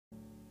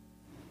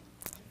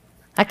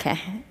Okay,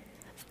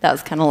 that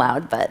was kind of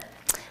loud, but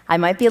I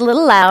might be a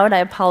little loud. I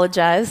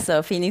apologize, so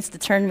if he needs to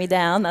turn me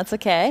down, that's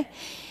okay.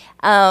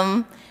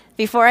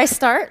 Before I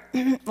start,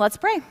 let's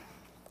pray.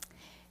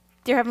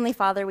 Dear Heavenly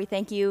Father, we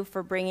thank you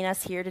for bringing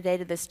us here today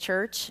to this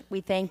church.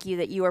 We thank you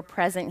that you are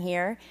present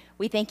here.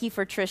 We thank you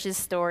for Trish's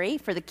story,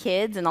 for the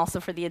kids and also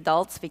for the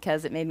adults,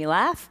 because it made me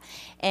laugh,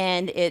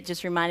 and it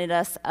just reminded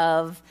us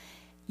of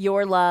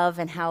your love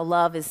and how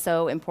love is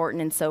so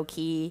important and so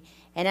key.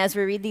 And as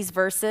we read these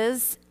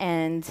verses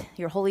and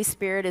your Holy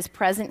Spirit is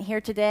present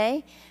here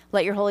today,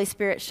 let your Holy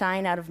Spirit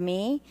shine out of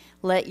me.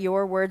 Let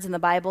your words in the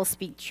Bible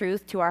speak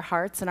truth to our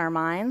hearts and our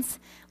minds.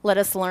 Let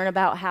us learn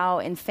about how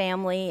in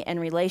family and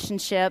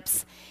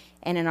relationships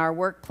and in our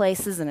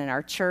workplaces and in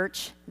our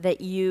church that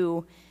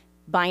you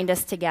bind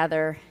us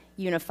together,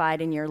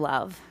 unified in your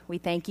love. We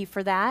thank you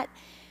for that.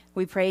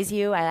 We praise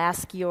you. I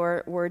ask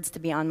your words to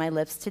be on my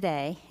lips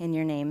today. In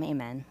your name,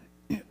 amen.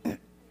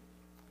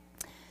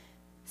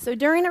 So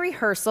during a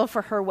rehearsal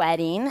for her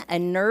wedding, a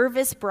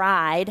nervous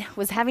bride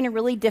was having a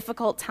really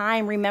difficult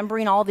time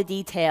remembering all the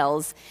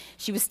details.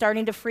 She was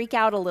starting to freak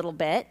out a little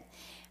bit,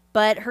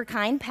 but her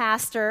kind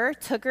pastor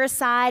took her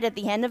aside at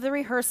the end of the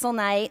rehearsal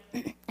night,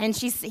 and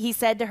he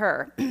said to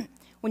her,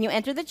 when you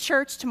enter the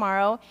church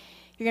tomorrow,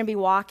 you're going to be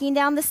walking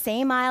down the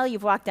same aisle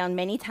you've walked down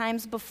many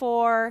times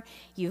before.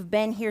 You've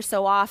been here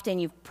so often.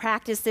 You've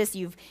practiced this.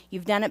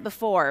 You've done it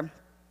before.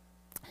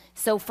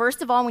 So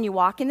first of all, when you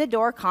walk in the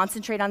door,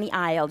 concentrate on the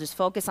aisle. Just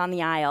focus on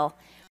the aisle.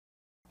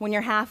 When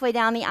you're halfway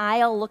down the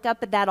aisle, look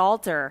up at that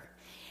altar.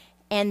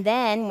 And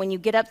then when you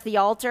get up to the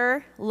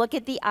altar, look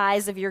at the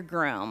eyes of your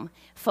groom.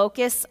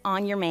 Focus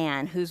on your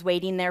man who's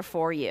waiting there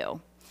for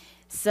you.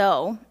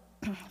 So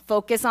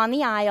focus on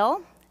the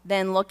aisle,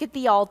 then look at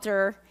the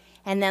altar,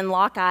 and then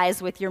lock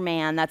eyes with your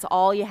man. That's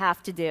all you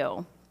have to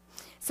do.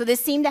 So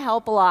this seemed to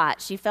help a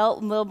lot. She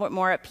felt a little bit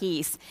more at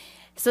peace.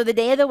 So the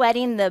day of the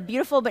wedding, the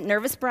beautiful but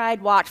nervous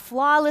bride walked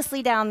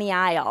flawlessly down the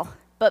aisle.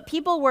 But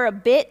people were a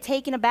bit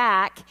taken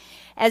aback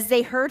as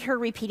they heard her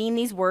repeating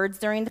these words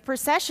during the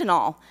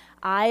processional.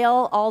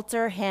 I'll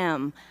alter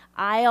him.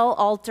 I'll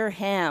alter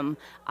him.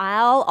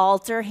 I'll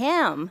alter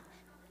him.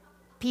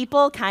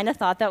 People kind of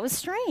thought that was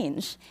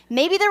strange.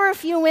 Maybe there were a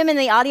few women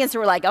in the audience who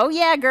were like, oh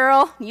yeah,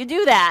 girl, you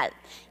do that.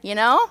 You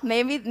know,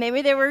 maybe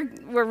they were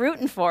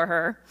rooting for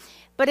her.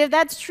 But if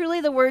that's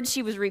truly the words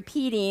she was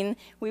repeating,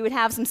 we would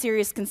have some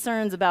serious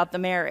concerns about the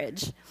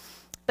marriage.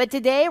 But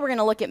today we're going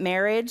to look at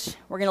marriage,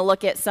 we're going to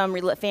look at some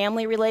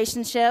family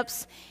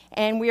relationships,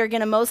 and we are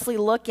going to mostly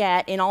look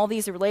at, in all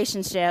these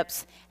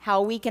relationships,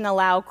 how we can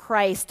allow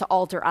Christ to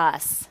alter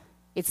us.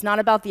 It's not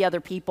about the other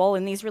people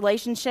in these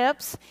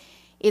relationships.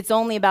 It's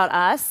only about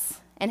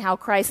us and how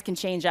Christ can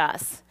change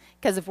us.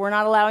 Because if we're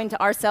not allowing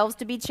ourselves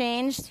to be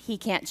changed, he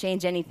can't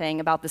change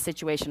anything about the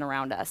situation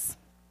around us.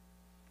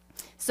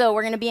 So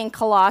we're going to be in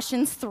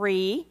Colossians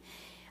 3,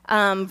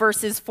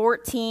 verses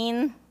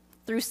 14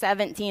 through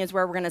 17 is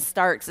where we're going to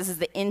start, because this is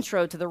the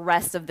intro to the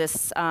rest of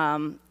this,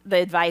 the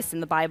advice in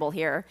the Bible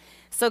here.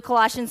 So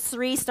Colossians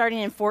 3, starting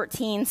in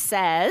 14,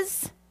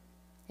 says,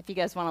 if you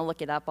guys want to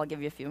look it up, I'll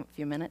give you a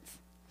few minutes,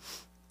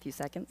 a few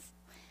seconds.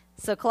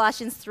 So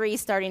Colossians 3,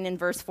 starting in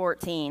verse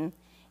 14,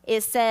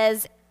 it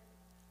says,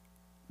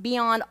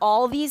 beyond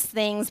all these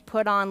things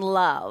put on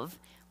love,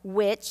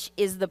 which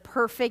is the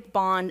perfect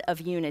bond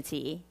of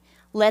unity.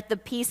 Let the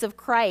peace of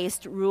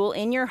Christ rule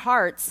in your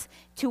hearts,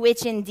 to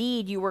which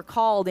indeed you were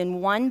called in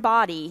one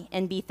body,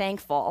 and be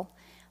thankful.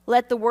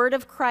 Let the word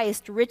of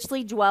Christ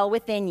richly dwell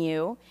within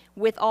you,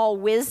 with all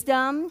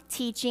wisdom,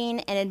 teaching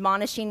and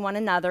admonishing one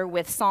another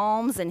with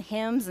psalms and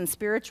hymns and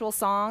spiritual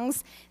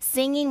songs,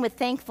 singing with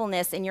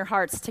thankfulness in your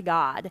hearts to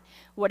God.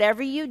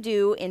 Whatever you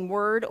do in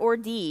word or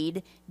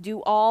deed,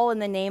 do all in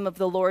the name of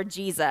the Lord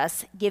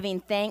Jesus, giving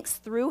thanks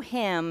through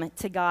him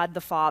to God the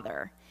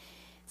Father.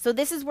 So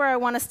this is where I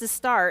want us to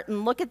start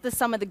and look at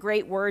some of the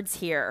great words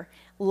here.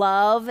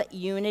 Love,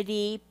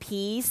 unity,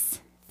 peace,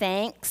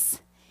 thanks.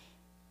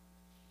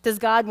 Does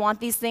God want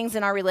these things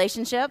in our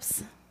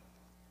relationships?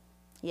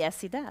 Yes,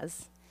 he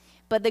does.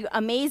 But the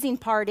amazing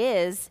part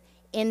is,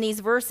 in these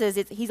verses,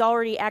 he's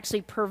already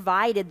actually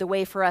provided the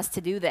way for us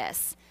to do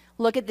this.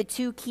 Look at the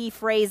two key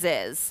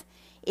phrases.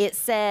 It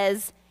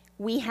says,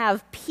 we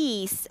have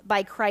peace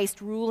by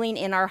Christ ruling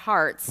in our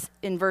hearts,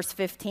 in verse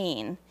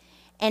 15.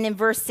 And in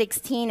verse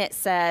 16 it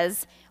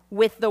says,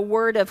 with the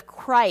word of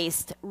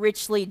Christ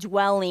richly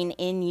dwelling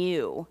in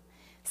you.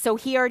 So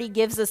he already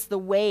gives us the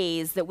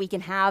ways that we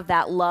can have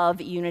that love,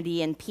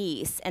 unity, and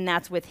peace, and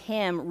that's with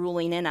him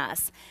ruling in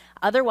us.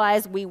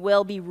 Otherwise, we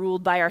will be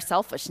ruled by our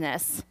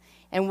selfishness,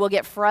 and we'll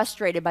get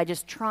frustrated by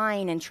just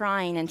trying and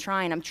trying and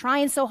trying. I'm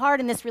trying so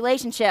hard in this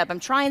relationship. I'm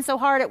trying so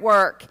hard at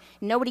work.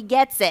 Nobody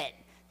gets it.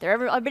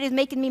 Everybody's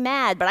making me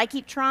mad, but I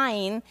keep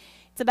trying.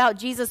 It's about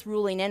Jesus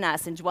ruling in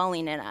us and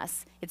dwelling in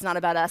us. It's not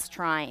about us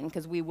trying,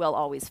 because we will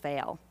always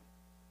fail.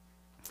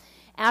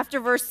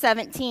 After verse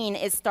 17,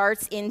 it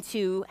starts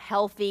into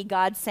healthy,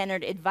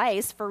 God-centered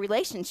advice for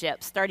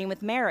relationships, starting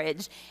with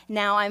marriage.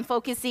 Now, I'm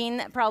focusing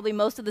probably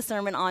most of the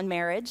sermon on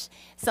marriage.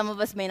 Some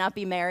of us may not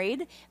be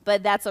married,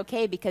 but that's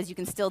okay because you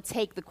can still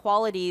take the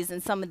qualities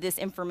and some of this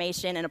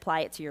information and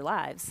apply it to your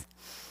lives.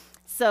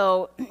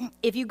 So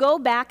if you go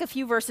back a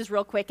few verses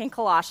real quick in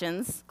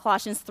Colossians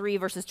 3,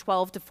 verses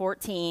 12 to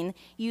 14,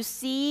 you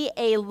see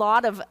a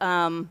lot of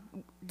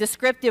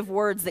descriptive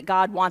words that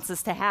God wants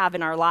us to have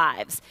in our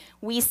lives.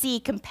 We see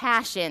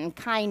compassion,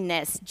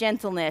 kindness,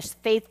 gentleness,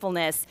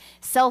 faithfulness,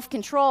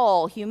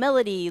 self-control,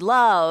 humility,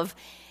 love.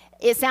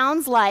 It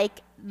sounds like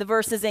the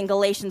verses in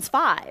Galatians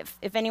 5.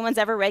 If anyone's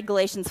ever read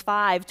Galatians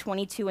 5,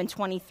 22 and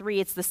 23,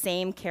 it's the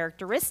same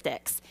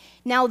characteristics.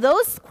 Now,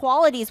 those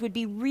qualities would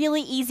be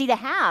really easy to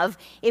have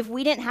if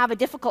we didn't have a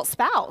difficult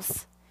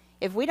spouse,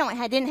 if we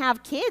didn't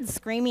have kids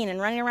screaming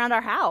and running around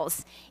our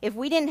house, if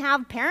we didn't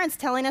have parents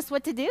telling us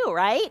what to do,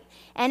 right?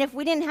 And if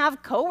we didn't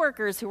have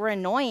coworkers who were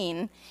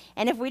annoying,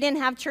 and if we didn't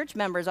have church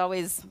members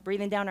always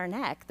breathing down our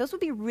neck. Those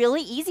would be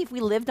really easy if we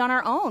lived on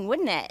our own,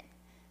 wouldn't it?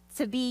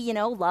 To be,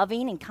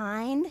 loving and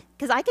kind,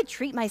 because I could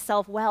treat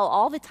myself well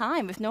all the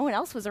time if no one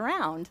else was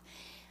around.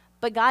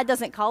 But God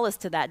doesn't call us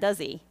to that, does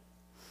he?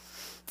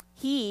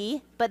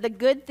 But the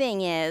good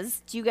thing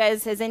is,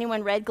 has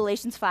anyone read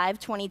Galatians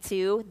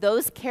 5:22?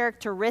 Those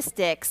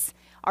characteristics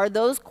are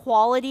those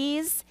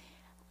qualities,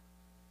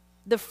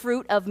 the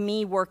fruit of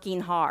me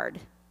working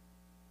hard.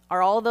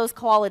 Are all those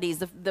qualities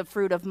the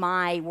fruit of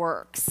my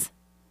works?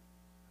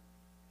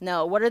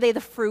 No, what are they the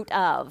fruit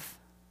of?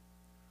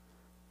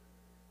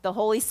 The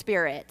Holy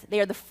Spirit. They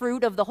are the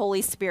fruit of the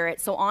Holy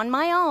Spirit. So on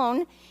my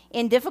own,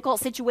 in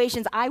difficult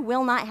situations, I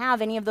will not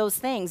have any of those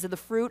things. They're the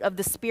fruit of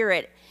the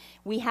Spirit.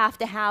 We have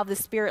to have the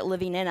Spirit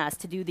living in us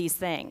to do these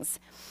things.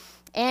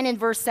 And in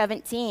verse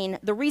 17,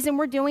 the reason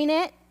we're doing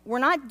it, we're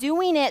not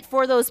doing it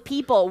for those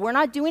people. We're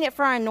not doing it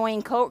for our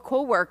annoying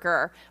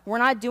coworker. We're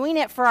not doing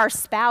it for our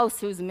spouse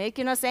who's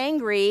making us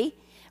angry.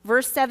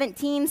 Verse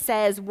 17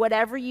 says,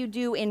 whatever you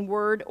do in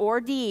word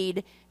or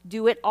deed,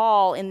 do it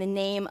all in the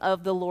name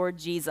of the Lord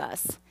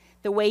Jesus.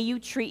 The way you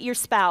treat your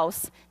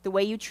spouse, the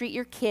way you treat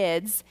your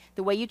kids,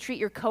 the way you treat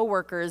your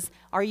coworkers,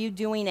 are you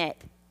doing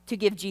it to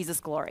give Jesus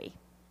glory?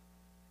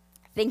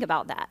 Think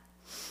about that.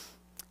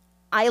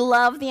 I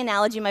love the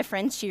analogy my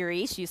friend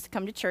Cheery, she used to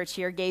come to church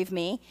here, gave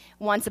me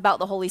once about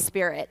the Holy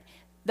Spirit.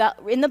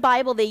 In the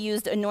Bible, they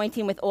used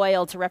anointing with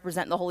oil to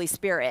represent the Holy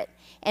Spirit.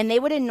 And they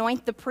would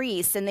anoint the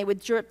priests, and they would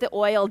drip the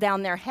oil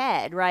down their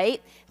head,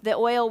 right? The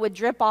oil would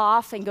drip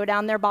off and go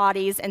down their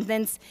bodies. And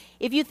then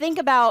if you think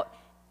about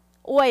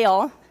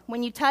oil,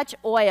 when you touch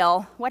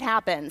oil, what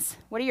happens?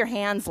 What are your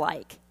hands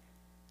like?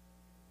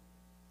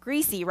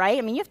 Greasy, right?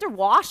 I mean, you have to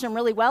wash them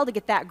really well to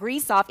get that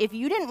grease off. If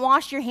you didn't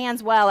wash your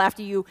hands well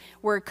after you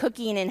were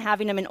cooking and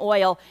having them in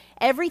oil,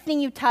 everything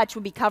you touch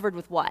would be covered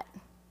with what?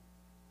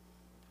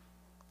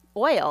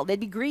 Oil. They'd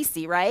be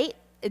greasy, right?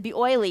 It'd be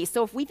oily.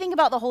 So if we think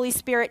about the Holy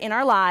Spirit in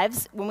our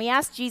lives, when we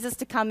ask Jesus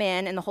to come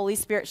in and the Holy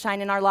Spirit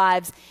shine in our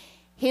lives,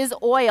 his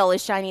oil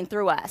is shining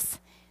through us.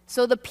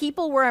 So the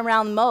people we're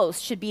around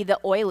most should be the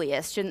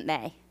oiliest, shouldn't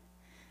they?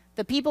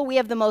 The people we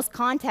have the most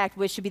contact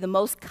with should be the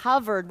most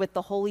covered with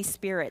the Holy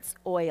Spirit's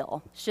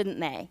oil,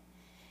 shouldn't they?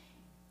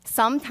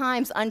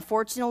 Sometimes,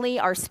 unfortunately,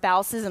 our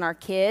spouses and our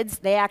kids,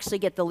 they actually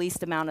get the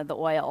least amount of the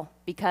oil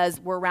because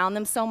we're around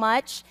them so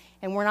much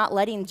and we're not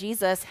letting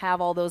Jesus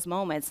have all those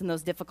moments and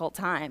those difficult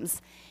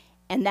times.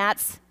 And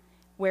that's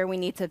where we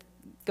need to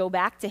go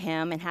back to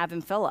him and have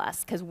him fill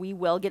us because we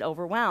will get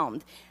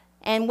overwhelmed.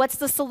 And what's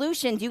the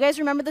solution? Do you guys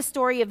remember the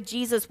story of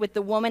Jesus with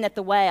the woman at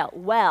the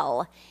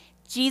well?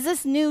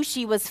 Jesus knew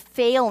she was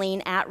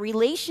failing at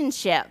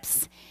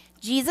relationships.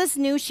 Jesus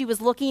knew she was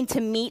looking to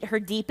meet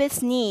her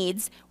deepest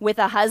needs with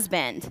a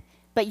husband.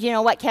 But you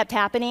know what kept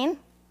happening?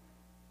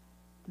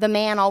 The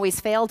man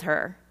always failed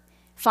her.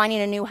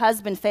 Finding a new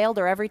husband failed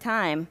her every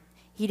time.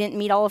 He didn't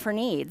meet all of her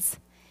needs.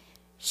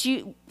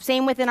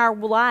 Same within our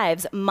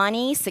lives.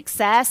 Money,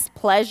 success,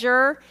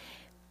 pleasure,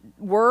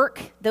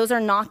 work, those are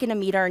not going to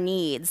meet our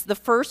needs. The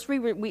first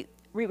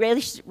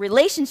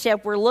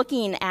relationship we're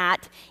looking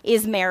at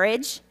is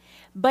marriage.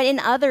 But in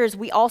others,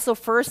 we also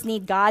first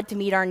need God to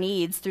meet our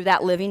needs through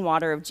that living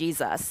water of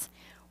Jesus.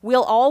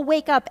 We'll all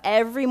wake up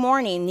every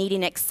morning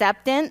needing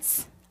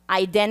acceptance,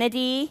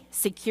 identity,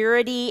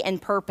 security,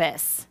 and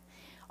purpose.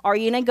 Are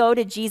you going to go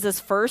to Jesus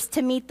first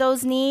to meet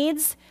those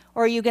needs,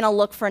 or are you going to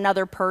look for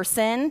another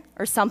person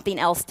or something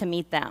else to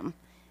meet them?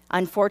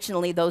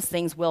 Unfortunately, those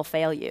things will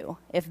fail you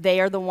if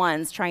they are the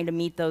ones trying to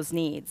meet those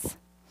needs.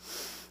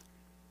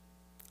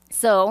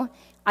 So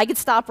I could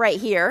stop right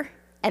here.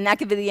 And that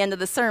could be the end of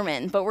the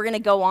sermon, but we're going to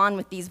go on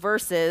with these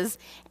verses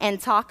and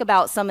talk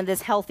about some of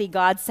this healthy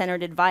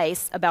God-centered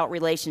advice about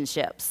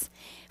relationships.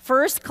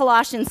 First,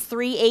 Colossians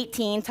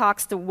 3:18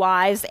 talks to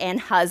wives and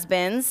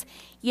husbands,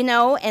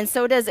 and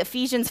so does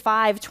Ephesians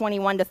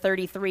 5:21 to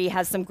 33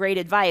 has some great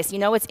advice.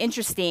 It's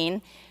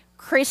interesting.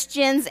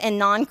 Christians and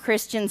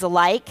non-Christians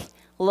alike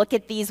look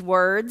at these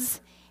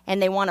words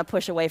and they want to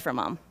push away from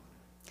them.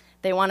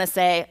 They want to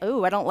say,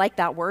 "Ooh, I don't like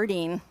that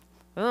wording.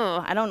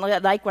 Oh, I don't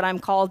like what I'm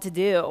called to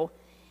do.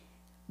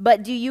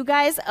 But do you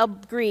guys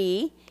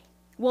agree?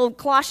 Well,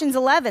 Colossians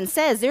 11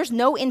 says there's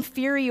no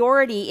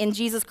inferiority in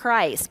Jesus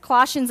Christ.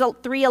 Colossians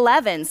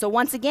 3:11. So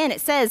once again,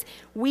 it says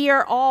we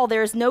are all,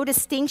 there's no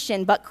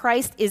distinction, but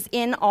Christ is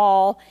in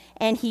all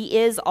and he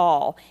is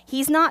all.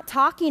 He's not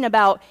talking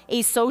about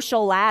a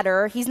social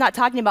ladder. He's not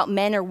talking about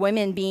men or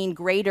women being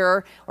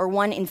greater or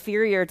one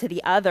inferior to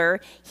the other.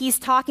 He's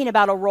talking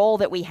about a role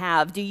that we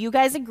have. Do you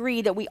guys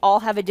agree that we all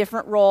have a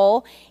different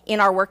role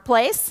in our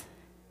workplace?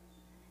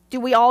 Do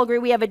we all agree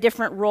we have a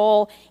different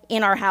role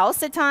in our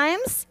house at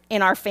times,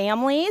 in our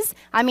families?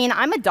 I mean,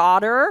 I'm a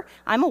daughter,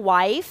 I'm a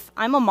wife,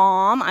 I'm a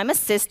mom, I'm a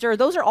sister.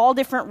 Those are all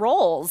different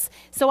roles.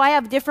 So I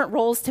have different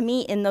roles to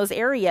meet in those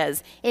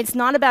areas. It's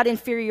not about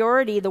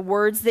inferiority, the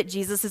words that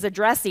Jesus is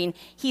addressing.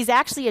 He's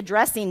actually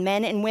addressing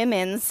men and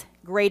women's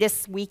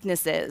greatest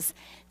weaknesses.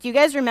 Do you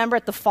guys remember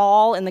at the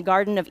fall in the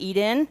Garden of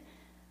Eden?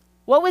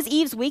 What was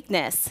Eve's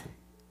weakness?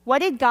 What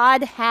did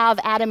God have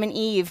Adam and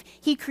Eve?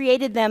 He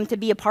created them to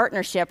be a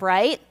partnership,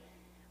 right?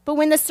 But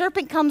when the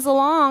serpent comes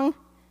along,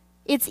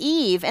 it's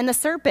Eve and the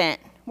serpent.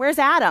 Where's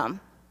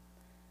Adam?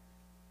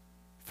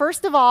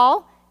 First of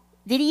all,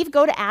 did Eve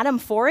go to Adam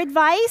for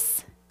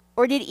advice?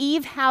 Or did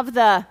Eve have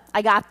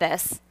I got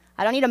this.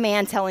 I don't need a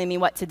man telling me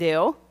what to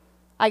do.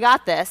 I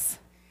got this.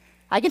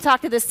 I can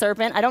talk to this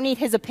serpent. I don't need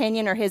his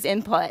opinion or his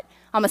input.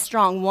 I'm a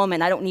strong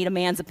woman. I don't need a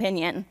man's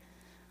opinion.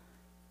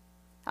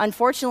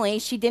 Unfortunately,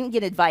 she didn't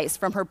get advice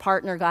from her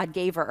partner God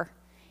gave her.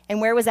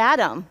 And where was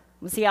Adam?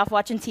 Was he off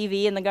watching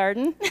TV in the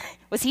garden?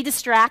 Was he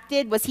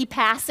distracted? Was he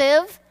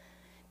passive?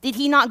 Did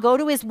he not go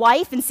to his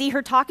wife and see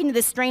her talking to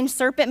this strange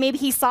serpent? Maybe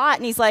he saw it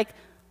and he's like,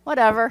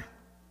 whatever,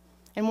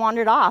 and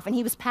wandered off, and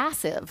he was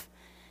passive.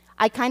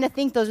 I kind of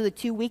think those are the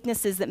two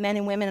weaknesses that men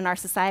and women in our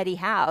society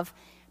have.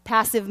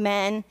 Passive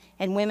men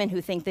and women who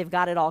think they've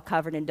got it all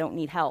covered and don't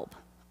need help.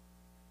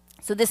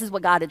 So this is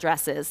what God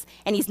addresses,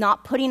 and he's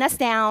not putting us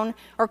down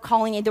or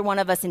calling either one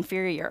of us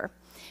inferior.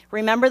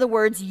 Remember the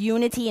words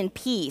unity and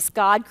peace.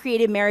 God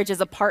created marriage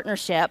as a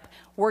partnership,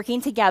 working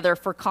together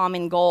for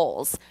common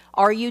goals.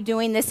 Are you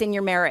doing this in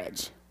your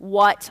marriage?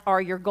 What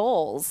are your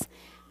goals?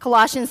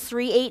 Colossians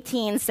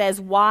 3:18 says,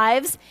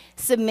 wives,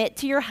 submit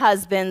to your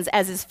husbands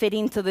as is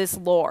fitting to this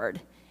Lord.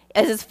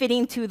 As is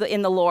fitting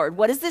in the Lord.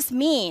 What does this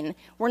mean?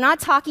 We're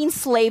not talking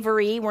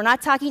slavery. We're not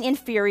talking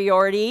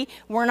inferiority.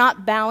 We're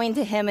not bowing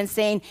to him and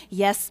saying,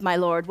 yes, my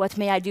Lord, what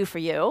may I do for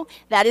you?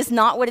 That is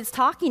not what it's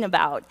talking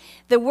about.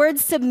 The word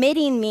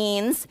submitting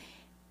means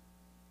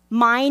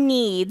my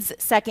needs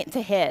second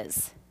to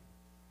his.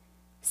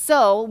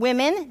 So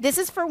women, this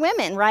is for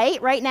women,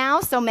 right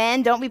now. So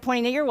men, don't be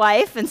pointing at your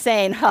wife and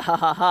saying, ha, ha,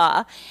 ha,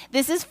 ha.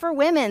 This is for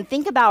women.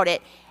 Think about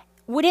it.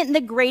 Wouldn't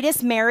the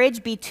greatest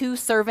marriage be two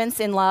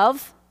servants in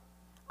love?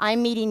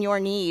 I'm meeting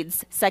your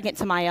needs second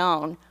to my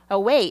own.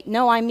 Oh, wait,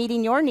 no, I'm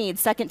meeting your needs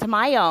second to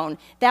my own.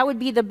 That would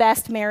be the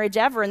best marriage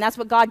ever, and that's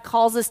what God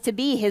calls us to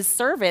be, his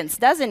servants,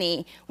 doesn't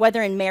he?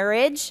 Whether in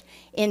marriage,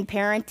 in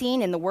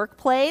parenting, in the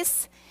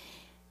workplace.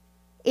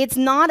 It's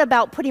not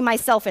about putting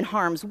myself in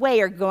harm's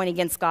way or going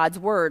against God's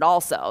word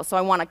also. So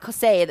I want to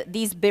say that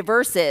these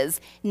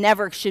verses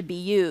never should be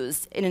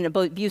used in an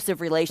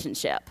abusive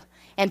relationship,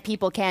 and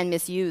people can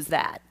misuse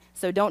that.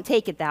 So don't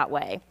take it that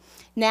way.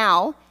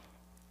 Now,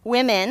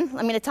 women,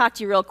 I'm going to talk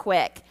to you real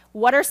quick.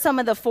 What are some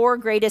of the 4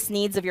 greatest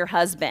needs of your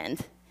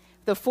husband?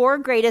 The 4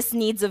 greatest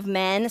needs of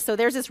men. So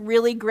there's this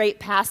really great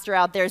pastor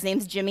out there. His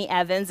name's Jimmy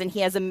Evans, and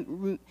he has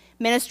a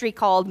ministry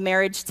called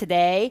Marriage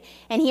Today,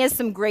 and he has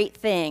some great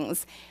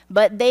things.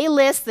 But they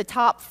list the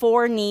top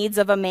 4 needs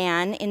of a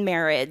man in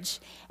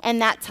marriage.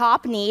 And that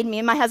top need, me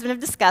and my husband have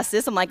discussed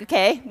this. I'm like,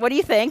 okay, what do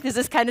you think? Is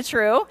this kind of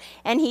true?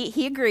 And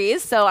he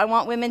agrees. So I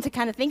want women to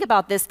kind of think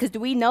about this, because do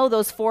we know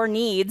those 4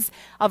 needs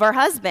of our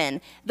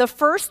husband? The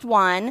first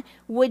one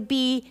would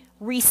be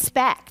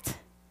respect.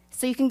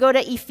 So you can go to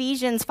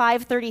Ephesians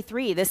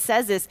 5:33. This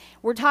says this.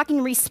 We're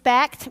talking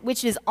respect,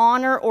 which is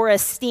honor or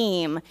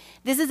esteem.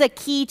 This is a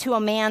key to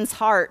a man's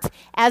heart.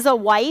 As a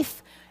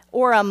wife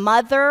or a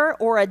mother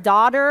or a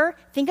daughter,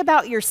 think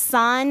about your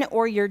son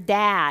or your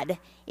dad.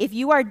 If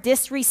you are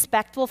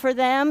disrespectful for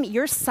them,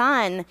 your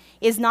son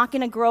is not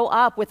going to grow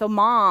up with a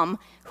mom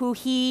who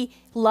he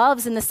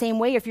loves in the same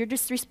way. If you're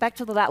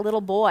disrespectful to that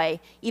little boy,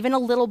 even a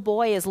little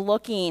boy is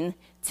looking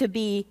to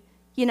be,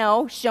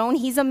 shown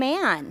he's a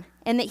man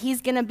and that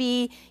he's going to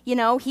be,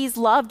 he's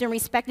loved and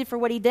respected for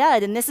what he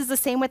did. And this is the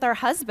same with our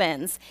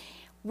husbands.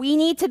 We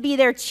need to be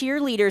their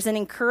cheerleaders and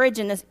encourage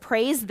and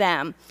praise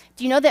them.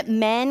 Do you know that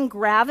men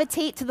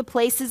gravitate to the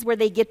places where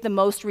they get the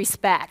most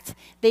respect?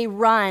 They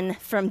run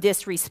from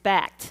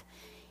disrespect.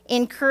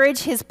 Encourage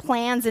his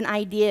plans and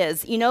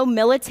ideas.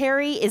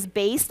 Military is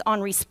based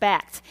on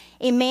respect.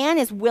 A man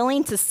is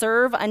willing to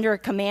serve under a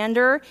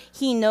commander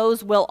he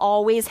knows will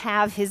always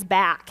have his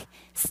back.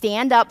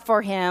 Stand up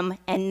for him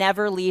and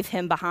never leave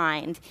him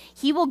behind.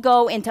 He will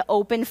go into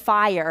open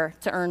fire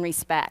to earn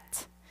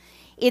respect.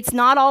 It's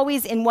not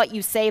always in what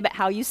you say, but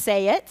how you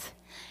say it.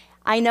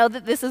 I know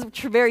that this is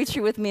very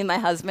true with me and my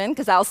husband,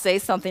 because I'll say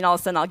something, all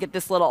of a sudden I'll get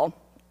this little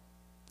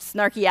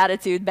snarky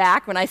attitude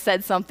back when I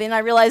said something. I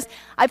realized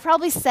I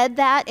probably said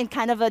that in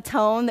kind of a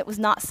tone that was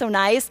not so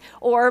nice,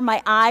 or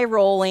my eye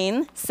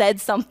rolling said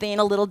something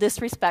a little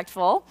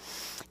disrespectful,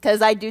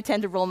 because I do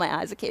tend to roll my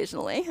eyes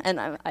occasionally,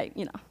 and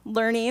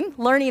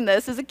learning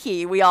this is a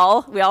key. We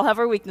all have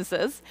our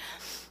weaknesses.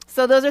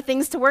 So those are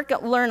things to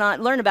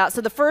learn about.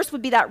 So the first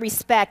would be that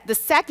respect. The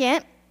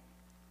second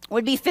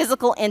would be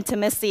physical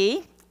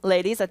intimacy.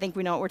 Ladies, I think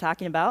we know what we're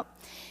talking about.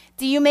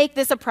 Do you make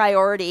this a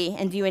priority,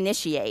 and do you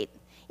initiate?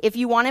 If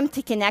you want him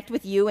to connect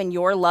with you in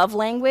your love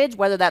language,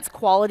 whether that's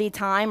quality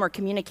time or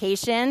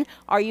communication,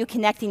 are you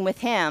connecting with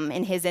him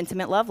in his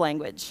intimate love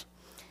language?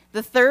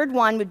 The third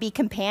one would be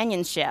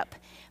companionship.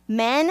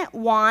 Men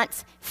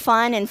want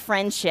fun and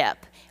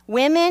friendship.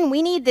 Women,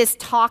 we need this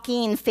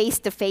talking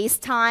face-to-face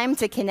time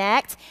to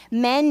connect.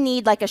 Men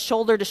need like a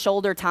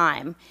shoulder-to-shoulder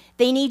time.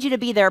 They need you to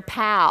be their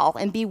pal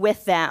and be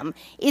with them.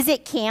 Is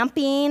it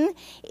camping?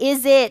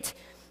 Is it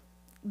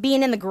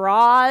being in the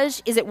garage?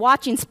 Is it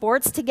watching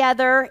sports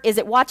together? Is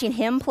it watching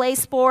him play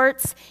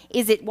sports?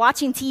 Is it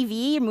watching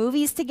TV,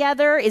 movies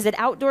together? Is it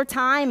outdoor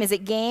time? Is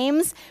it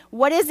games?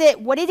 What is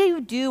it? What did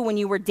you do when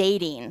you were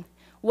dating?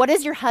 What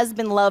does your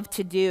husband love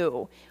to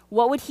do?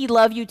 What would he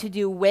love you to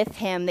do with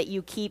him that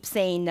you keep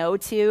saying no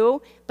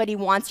to, but he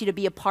wants you to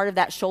be a part of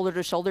that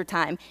shoulder-to-shoulder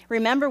time?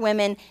 Remember,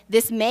 women,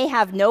 this may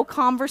have no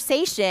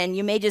conversation.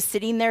 You may just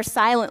sitting there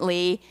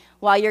silently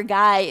while your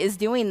guy is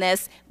doing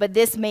this, but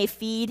this may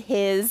feed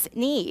his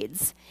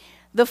needs.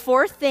 The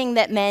fourth thing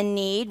that men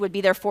need would be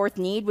their fourth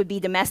need would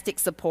be domestic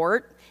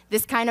support.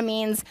 This kind of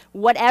means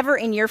whatever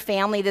in your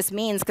family this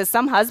means, because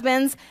some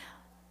husbands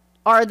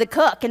are the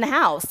cook in the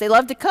house. They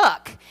love to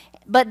cook,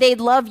 but they'd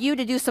love you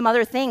to do some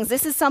other things.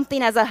 This is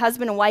something as a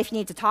husband and wife you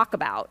need to talk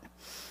about.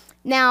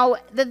 Now,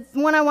 the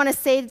one I want to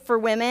say for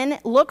women,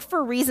 look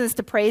for reasons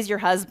to praise your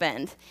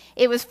husband.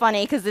 It was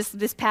funny because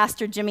this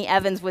pastor, Jimmy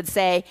Evans, would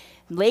say,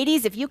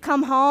 ladies, if you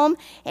come home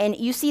and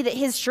you see that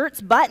his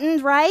shirt's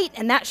buttoned right,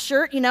 and that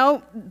shirt,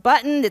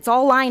 buttoned, it's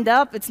all lined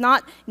up, it's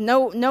not,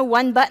 no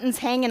one button's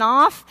hanging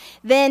off,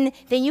 then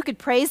you could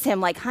praise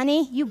him like,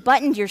 honey, you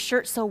buttoned your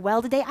shirt so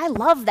well today. I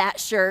love that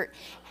shirt.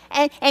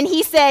 And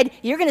he said,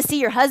 you're going to see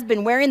your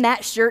husband wearing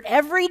that shirt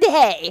every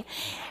day.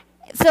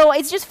 So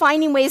it's just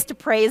finding ways to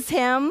praise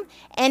him.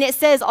 And it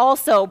says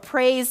also,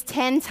 praise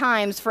 10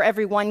 times for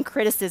every one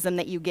criticism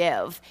that you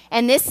give.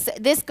 And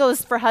this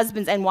goes for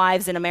husbands and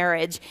wives in a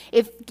marriage.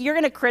 If you're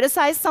going to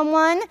criticize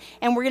someone,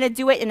 and we're going to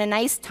do it in a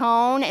nice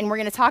tone, and we're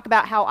going to talk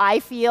about how I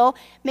feel,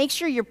 make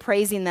sure you're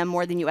praising them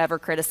more than you ever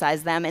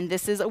criticize them. And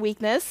this is a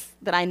weakness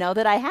that I know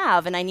that I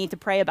have, and I need to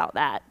pray about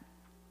that.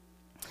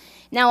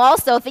 Now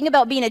also, think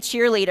about being a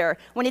cheerleader.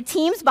 When a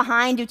team's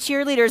behind you,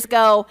 cheerleaders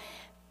go,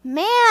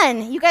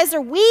 man, you guys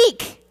are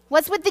weak.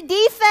 What's with the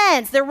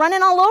defense? They're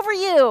running all over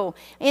you.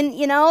 And,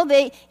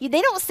 they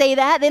don't say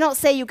that. They don't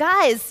say, you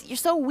guys, you're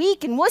so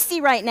weak and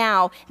wussy right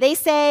now. They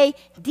say,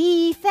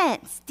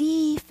 defense,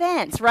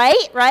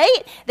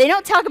 right? They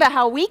don't talk about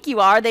how weak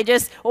you are. They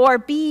just, or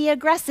be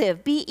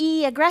aggressive,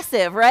 be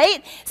aggressive,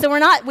 right? So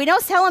we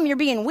don't tell them you're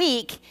being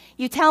weak.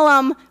 You tell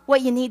them what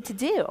you need to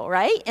do,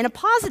 right? In a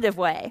positive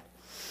way.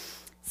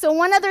 So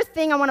one other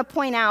thing I want to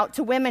point out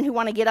to women who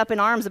want to get up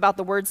in arms about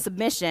the word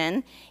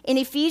submission, in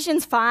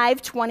Ephesians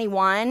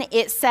 5:21,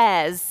 it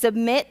says,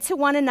 submit to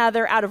one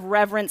another out of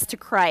reverence to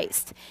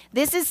Christ.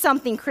 This is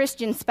something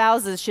Christian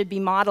spouses should be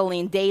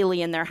modeling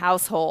daily in their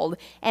household,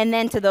 and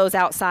then to those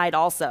outside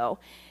also.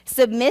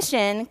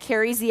 Submission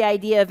carries the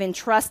idea of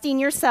entrusting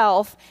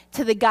yourself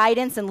to the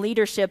guidance and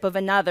leadership of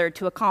another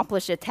to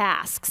accomplish a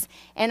task.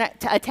 And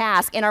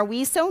are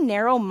we so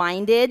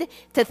narrow-minded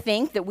to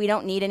think that we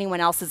don't need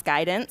anyone else's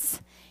guidance,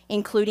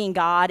 including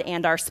God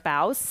and our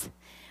spouse?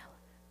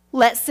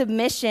 Let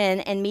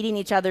submission and meeting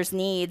each other's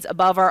needs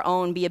above our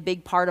own be a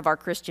big part of our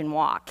Christian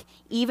walk.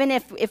 Even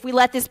if we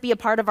let this be a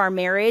part of our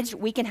marriage,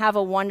 we can have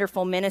a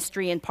wonderful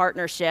ministry and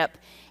partnership,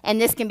 and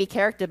this can be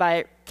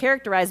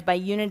characterized by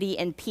unity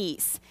and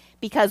peace,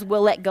 because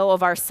we'll let go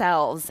of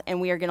ourselves and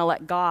we are going to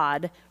let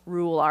God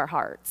rule our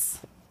hearts.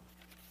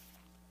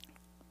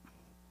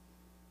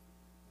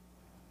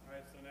 All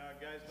right, so now,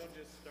 guys, don't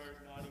just start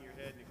nodding your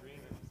head in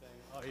agreement and saying,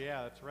 oh,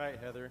 yeah, that's right,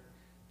 Heather.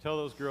 Tell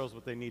those girls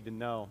what they need to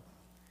know.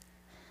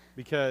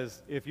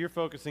 Because if you're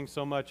focusing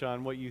so much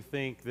on what you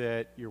think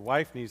that your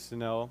wife needs to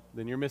know,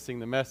 then you're missing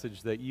the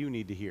message that you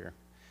need to hear.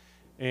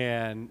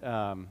 And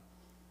the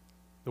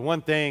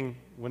one thing,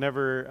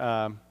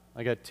 whenever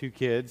I got 2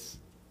 kids,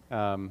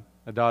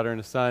 a daughter and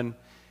a son,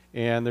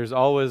 and there's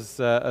always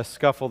a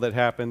scuffle that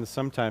happens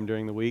sometime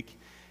during the week,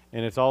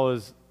 and it's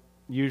always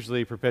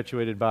usually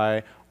perpetuated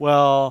by,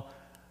 well,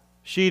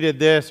 she did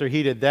this or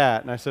he did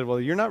that. And I said,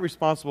 well, you're not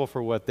responsible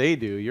for what they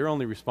do. You're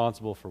only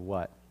responsible for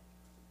what?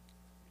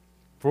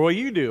 For what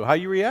you do, how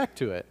you react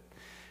to it.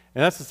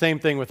 And that's the same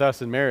thing with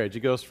us in marriage.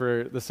 It goes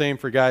for the same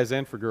for guys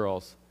and for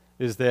girls,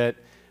 is that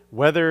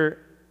whether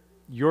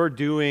you're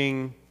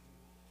doing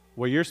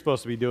what you're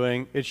supposed to be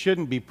doing, it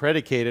shouldn't be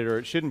predicated, or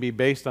it shouldn't be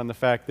based on the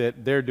fact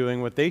that they're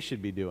doing what they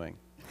should be doing.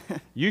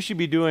 You should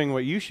be doing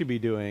what you should be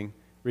doing,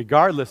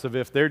 regardless of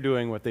if they're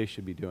doing what they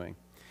should be doing.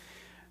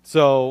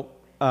 So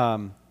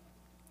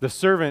the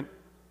servant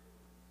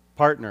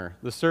partner,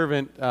 the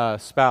servant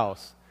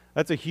spouse.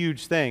 That's a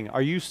huge thing.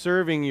 Are you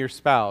serving your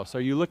spouse?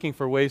 Are you looking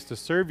for ways to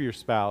serve your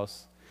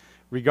spouse,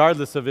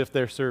 regardless of if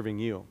they're serving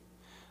you?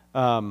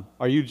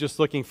 Are you just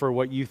looking for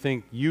what you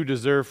think you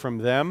deserve from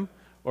them,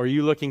 or are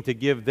you looking to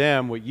give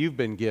them what you've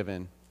been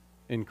given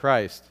in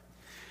Christ?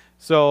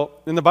 So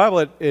in the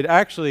Bible, it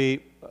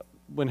actually,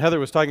 when Heather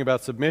was talking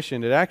about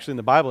submission, it actually in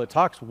the Bible, it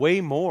talks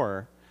way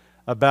more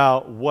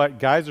about what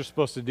guys are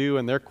supposed to do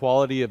and their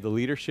quality of the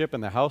leadership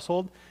in the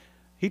household.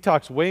 He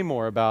talks way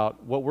more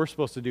about what we're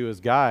supposed to do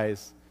as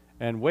guys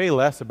and way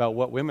less about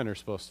what women are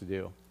supposed to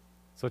do.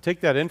 So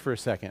take that in for a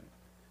second.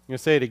 I'm going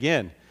to say it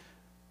again.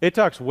 It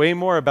talks way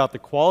more about the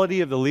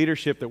quality of the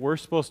leadership that we're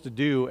supposed to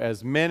do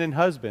as men and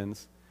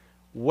husbands,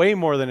 way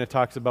more than it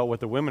talks about what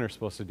the women are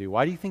supposed to do.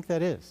 Why do you think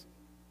that is?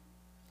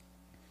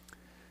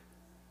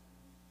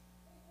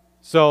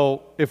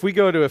 So if we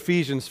go to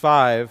Ephesians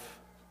 5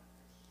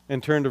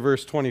 and turn to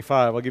verse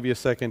 25, I'll give you a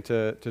second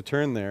to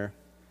turn there.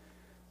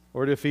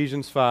 Or to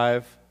Ephesians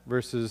 5,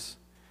 verses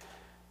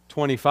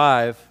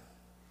 25.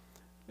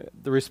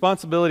 The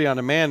responsibility on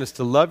a man is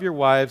to love your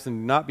wives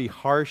and not be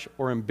harsh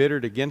or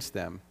embittered against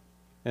them.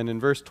 And in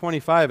verse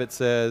 25 it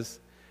says,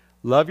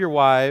 love your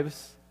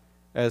wives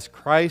as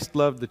Christ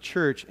loved the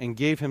church and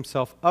gave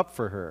himself up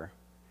for her.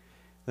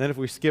 And then if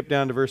we skip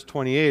down to verse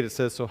 28, it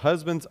says, so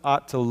husbands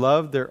ought to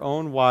love their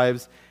own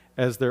wives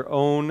as their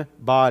own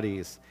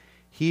bodies.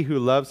 He who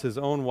loves his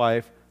own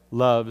wife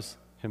loves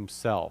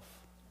himself.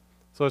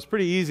 So it's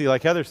pretty easy,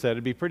 like Heather said,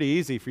 it'd be pretty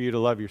easy for you to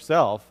love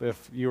yourself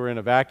if you were in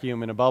a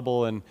vacuum, in a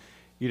bubble, and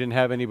you didn't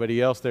have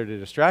anybody else there to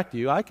distract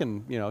you. I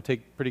can,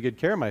 take pretty good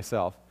care of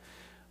myself.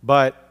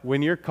 But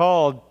when you're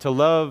called to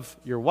love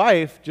your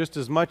wife just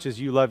as much as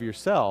you love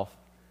yourself,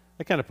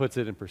 that kind of puts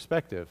it in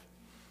perspective.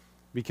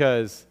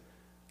 Because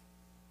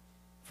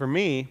for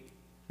me,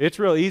 it's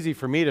real easy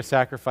for me to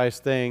sacrifice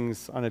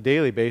things on a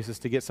daily basis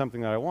to get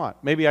something that I want.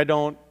 Maybe I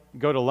don't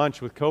go to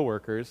lunch with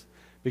coworkers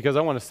because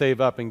I want to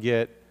save up and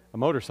get a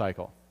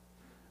motorcycle.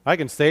 I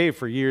can save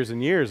for years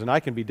and years, and I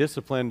can be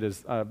disciplined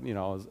as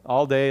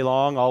all day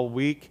long, all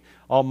week,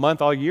 all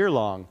month, all year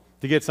long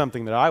to get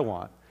something that I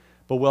want.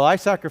 But will I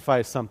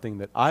sacrifice something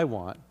that I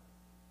want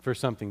for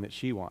something that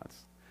she wants?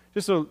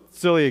 Just a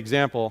silly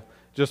example,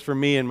 just for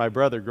me and my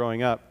brother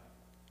growing up.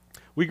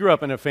 We grew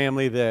up in a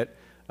family that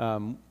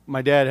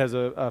my dad has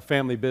a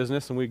family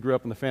business, and we grew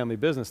up in the family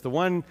business. The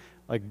one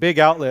big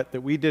outlet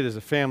that we did as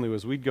a family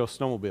was we'd go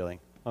snowmobiling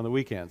on the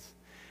weekends.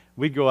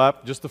 We'd go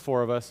up, just the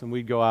four of us, and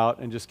we'd go out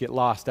and just get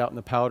lost out in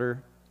the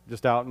powder,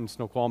 just out in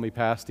Snoqualmie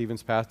Pass,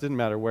 Stevens Pass, didn't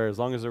matter where, as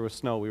long as there was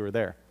snow, we were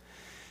there.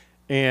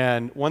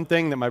 And one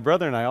thing that my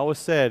brother and I always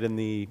said in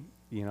the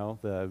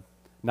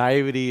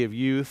naivety of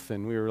youth,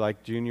 and we were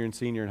like junior and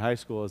senior in high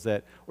school, is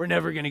that we're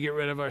never going to get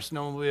rid of our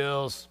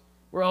snowmobiles.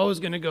 We're always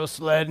going to go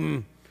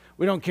sledding.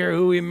 We don't care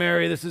who we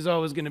marry. This is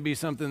always going to be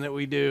something that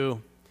we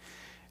do.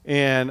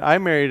 And I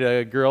married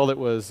a girl that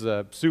was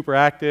super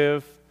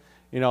active,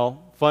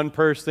 fun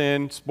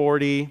person,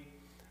 sporty,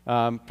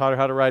 taught her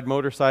how to ride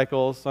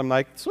motorcycles. I'm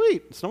like,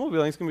 sweet,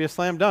 snowmobiling's going to be a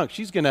slam dunk.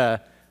 She's going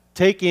to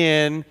take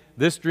in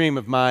this dream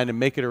of mine and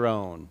make it her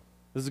own.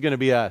 This is going to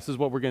be us. This is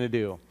what we're going to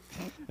do.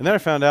 And then I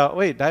found out,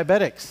 wait,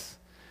 diabetics.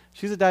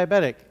 She's a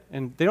diabetic,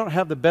 and they don't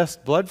have the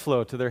best blood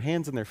flow to their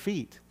hands and their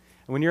feet.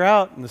 And when you're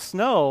out in the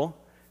snow,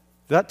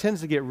 that tends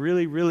to get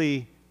really,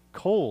 really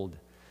cold.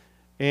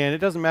 And it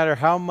doesn't matter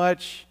how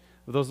much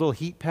of those little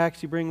heat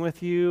packs you bring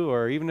with you,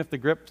 or even if the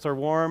grips are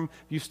warm,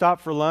 if you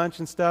stop for lunch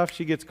and stuff,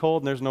 she gets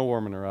cold and there's no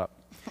warming her up.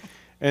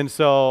 And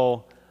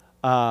so,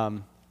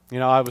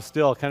 I was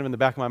still kind of in the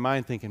back of my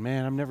mind thinking,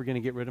 man, I'm never going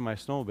to get rid of my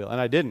snowmobile. And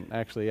I didn't,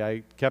 actually.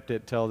 I kept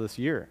it till this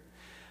year.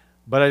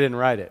 But I didn't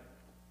ride it.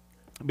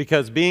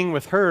 Because being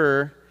with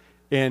her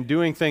and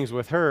doing things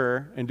with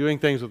her and doing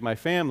things with my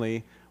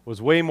family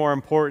was way more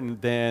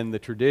important than the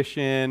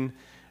tradition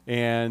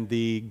and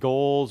the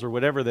goals or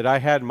whatever that I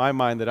had in my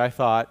mind that I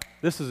thought,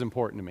 this is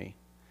important to me.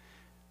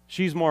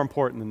 She's more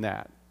important than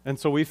that. And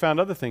so we found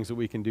other things that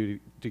we can do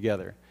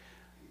together.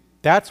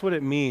 That's what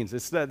it means.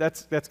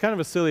 That's kind of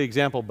a silly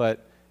example,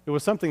 but it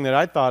was something that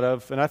I thought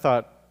of, and I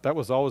thought that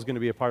was always going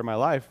to be a part of my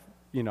life,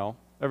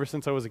 ever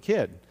since I was a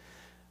kid.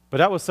 But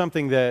that was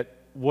something that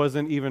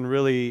wasn't even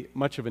really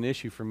much of an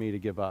issue for me to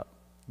give up,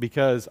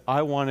 because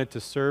I wanted to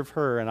serve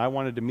her and I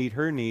wanted to meet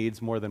her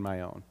needs more than my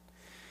own.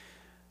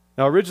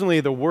 Now, originally,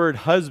 the word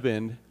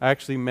husband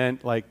actually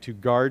meant to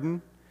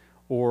garden,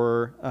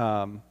 or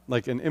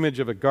like an image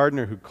of a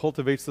gardener who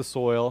cultivates the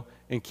soil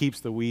and keeps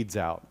the weeds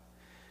out.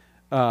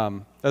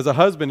 As a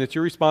husband, it's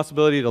your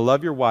responsibility to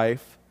love your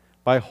wife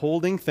by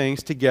holding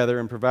things together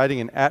and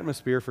providing an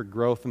atmosphere for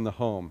growth in the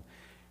home,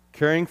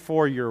 caring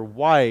for your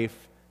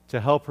wife to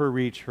help her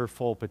reach her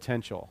full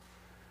potential.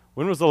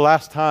 When was the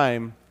last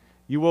time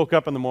you woke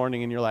up in the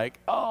morning and you're like,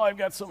 oh, I've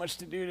got so much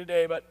to do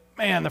today, but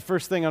man, the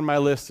first thing on my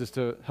list is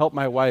to help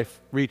my wife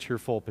reach her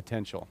full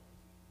potential?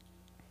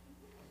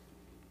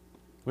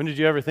 When did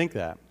you ever think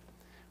that?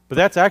 But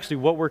that's actually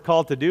what we're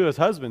called to do as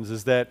husbands,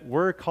 is that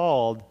we're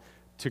called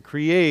to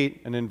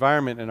create an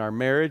environment in our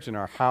marriage, in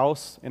our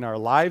house, in our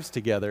lives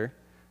together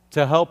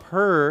to help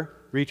her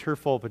reach her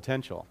full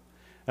potential.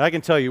 And I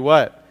can tell you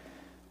what,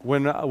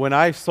 when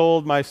I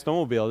sold my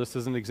snowmobile, just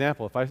as an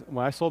example,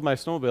 when I sold my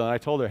snowmobile and I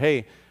told her,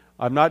 hey,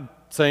 I'm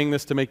not saying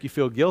this to make you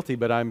feel guilty,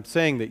 but I'm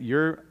saying that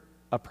you're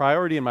a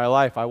priority in my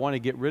life. I want to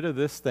get rid of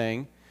this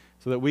thing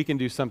so that we can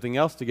do something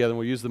else together, and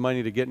we'll use the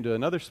money to get into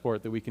another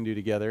sport that we can do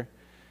together.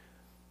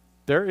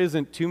 There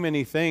isn't too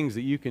many things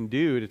that you can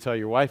do to tell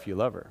your wife you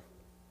love her.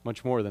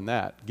 Much more than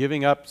that.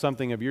 Giving up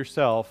something of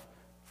yourself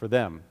for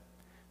them.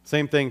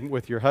 Same thing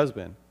with your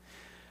husband.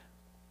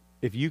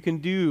 If you can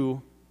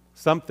do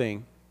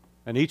something,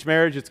 and each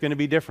marriage it's going to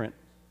be different,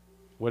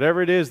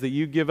 whatever it is that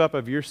you give up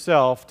of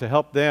yourself to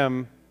help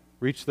them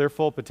reach their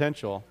full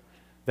potential,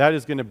 that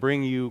is going to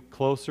bring you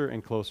closer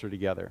and closer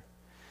together.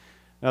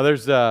 Now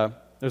there's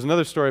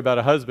another story about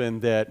a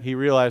husband that he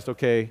realized,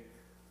 okay,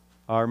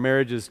 our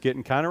marriage is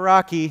getting kind of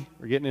rocky.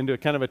 We're getting into a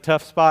kind of a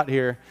tough spot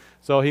here.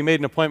 So he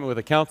made an appointment with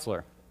a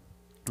counselor.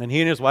 And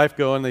he and his wife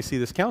go and they see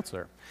this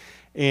counselor.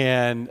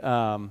 And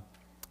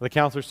the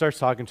counselor starts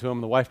talking to him.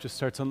 The wife just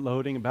starts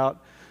unloading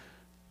about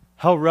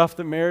how rough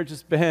the marriage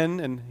has been.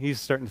 And he's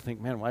starting to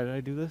think, man, why did I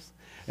do this?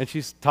 And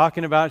she's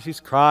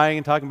crying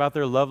and talking about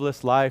their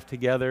loveless life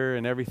together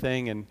and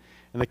everything. And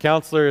the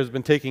counselor has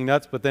been taking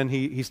notes, but then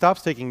he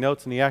stops taking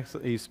notes and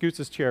he scoots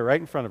his chair right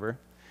in front of her.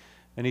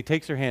 And he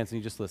takes her hands and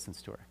he just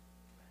listens to her.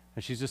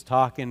 And she's just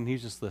talking and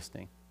he's just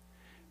listening.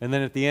 And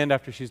then at the end,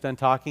 after she's done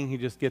talking, he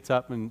just gets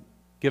up and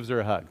gives her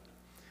a hug.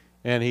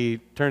 And he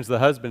turns to the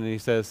husband and he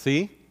says,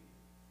 see,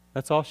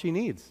 that's all she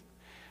needs.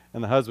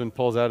 And the husband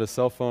pulls out his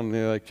cell phone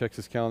and he checks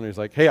his calendar. He's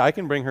like, hey, I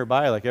can bring her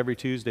by every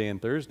Tuesday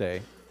and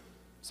Thursday.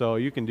 So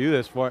you can do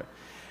this for.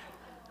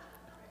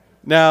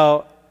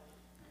 Now,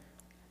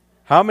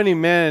 how many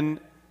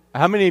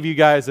of you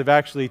guys have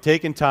actually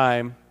taken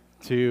time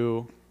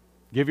to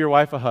give your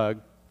wife a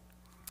hug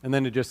and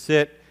then to just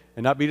sit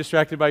and not be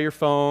distracted by your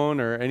phone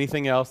or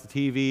anything else, the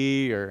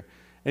TV or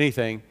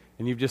anything,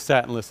 and you've just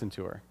sat and listened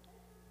to her?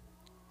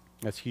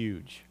 That's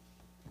huge.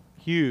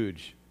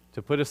 Huge.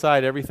 To put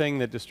aside everything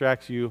that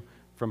distracts you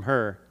from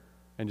her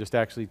and just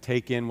actually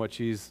take in what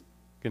she's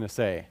going to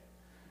say.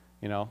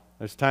 You know,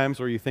 there's times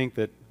where you think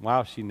that,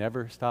 wow, she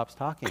never stops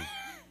talking.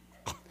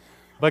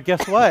 But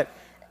guess what?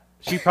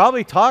 She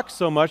probably talks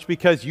so much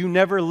because you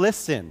never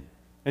listen.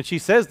 And she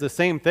says the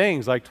same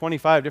things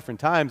 25 different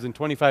times in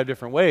 25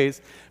 different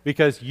ways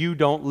because you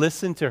don't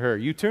listen to her.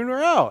 You tune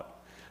her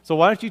out. So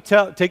why don't you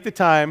take the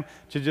time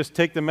to just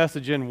take the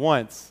message in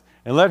once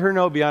and let her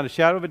know beyond a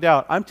shadow of a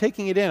doubt, I'm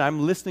taking it in,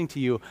 I'm listening to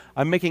you,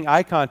 I'm making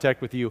eye contact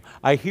with you,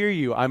 I hear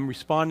you, I'm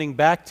responding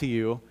back to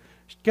you.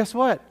 Guess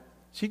what?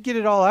 She'd get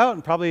it all out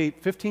in probably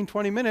 15,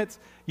 20 minutes.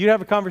 You'd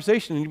have a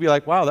conversation and you'd be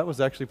like, wow, that was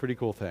actually a pretty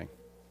cool thing.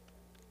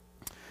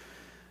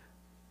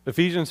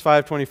 Ephesians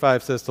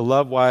 5:25 says to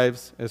love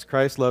wives as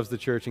Christ loves the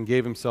church and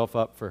gave himself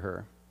up for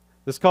her.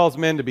 This calls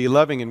men to be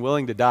loving and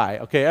willing to die.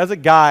 Okay, as a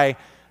guy,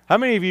 how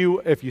many of you,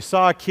 if you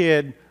saw a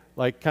kid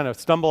kind of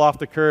stumble off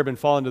the curb and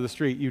fall into the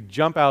street, you'd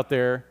jump out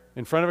there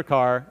in front of a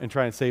car and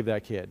try and save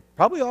that kid?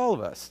 Probably all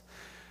of us.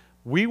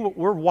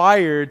 We're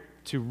wired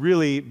to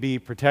really be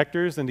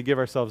protectors and to give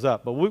ourselves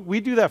up. But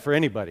we do that for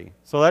anybody.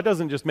 So that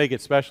doesn't just make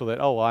it special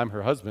that, oh, well, I'm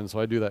her husband, so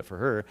I do that for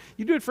her.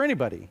 You do it for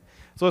anybody.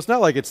 So it's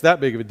not like it's that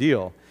big of a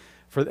deal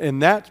in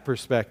that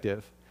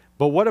perspective.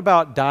 But what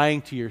about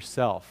dying to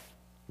yourself?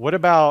 What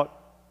about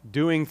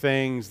doing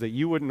things that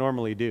you wouldn't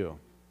normally do?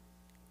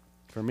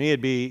 For me,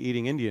 it'd be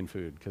eating Indian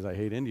food because I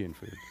hate Indian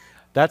food.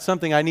 That's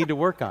something I need to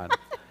work on.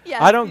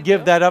 Yes, I don't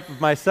give that up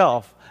of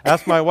myself.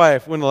 Ask my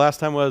wife when the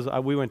last time was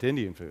we went to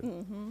Indian food.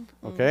 Mm-hmm,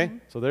 okay? Mm-hmm.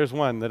 So there's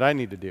one that I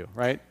need to do,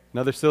 right?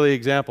 Another silly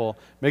example.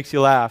 Makes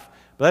you laugh.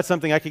 But that's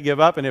something I could give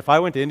up. And if I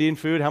went to Indian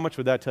food, how much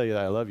would that tell you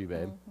that I love you,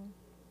 babe?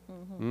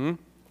 Mm-hmm. Mm-hmm.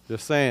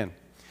 Just saying.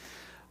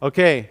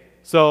 Okay,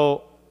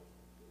 so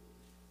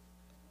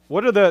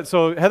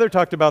so Heather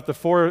talked about the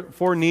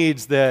four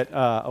needs that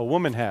a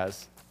woman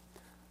has.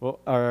 Well,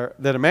 or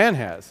that a man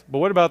has. But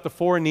what about the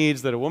 4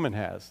 needs that a woman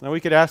has? Now, we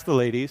could ask the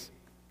ladies,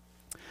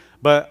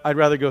 but I'd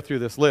rather go through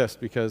this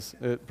list because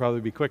it'd probably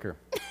be quicker.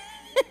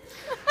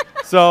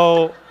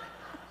 So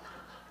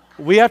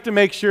we have to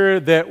make sure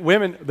that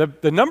women,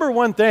 the number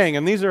one thing,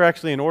 and these are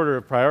actually in order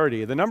of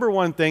priority, the number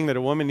one thing that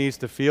a woman needs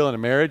to feel in a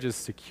marriage is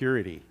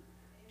security.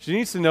 She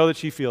needs to know that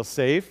she feels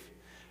safe.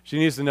 She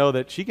needs to know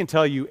that she can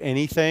tell you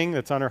anything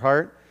that's on her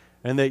heart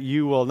and that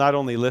you will not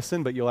only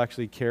listen, but you'll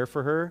actually care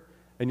for her.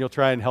 And you'll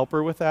try and help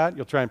her with that.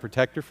 You'll try and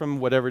protect her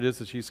from whatever it is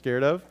that she's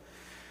scared of.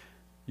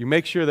 You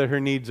make sure that her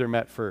needs are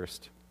met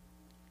first.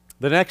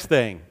 The next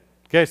thing.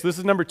 Okay, so this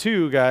is number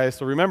 2, guys,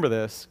 so remember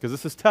this, because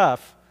this is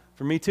tough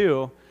for me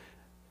too.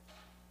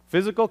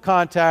 Physical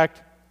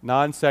contact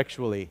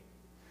non-sexually.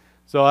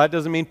 So that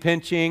doesn't mean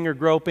pinching or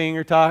groping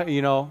or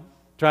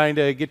trying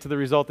to get to the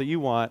result that you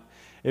want.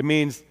 It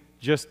means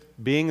just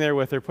being there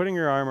with her, putting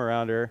your arm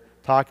around her,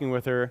 talking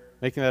with her,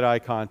 making that eye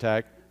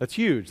contact. That's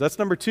huge. That's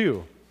number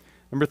 2.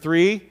 Number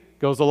 3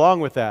 goes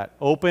along with that,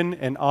 open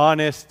and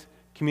honest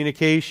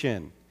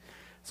communication.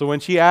 So when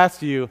she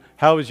asks you,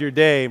 how was your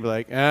day? Be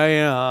like,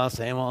 oh,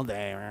 same old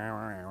day.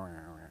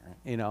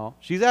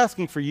 She's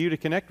asking for you to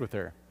connect with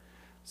her.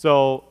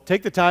 So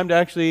take the time to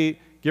actually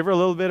give her a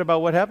little bit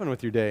about what happened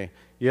with your day.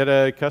 You had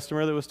a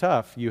customer that was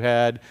tough. You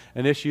had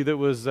an issue that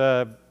was,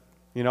 it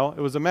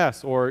was a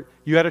mess. Or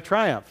you had a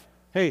triumph.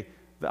 Hey,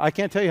 I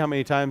can't tell you how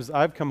many times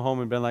I've come home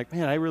and been like,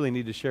 man, I really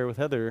need to share with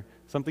Heather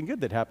something good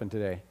that happened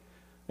today.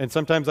 And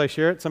sometimes I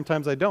share it,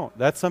 sometimes I don't.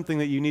 That's something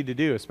that you need to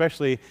do,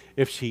 especially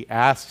if she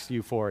asks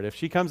you for it. If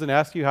she comes and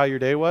asks you how your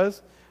day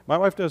was, my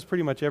wife does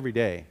pretty much every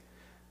day.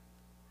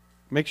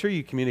 Make sure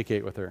you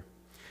communicate with her.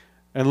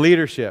 And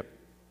leadership,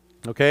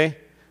 okay?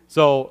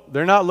 So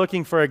they're not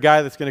looking for a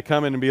guy that's going to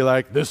come in and be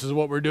like, this is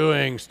what we're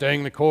doing,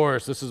 staying the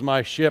course, this is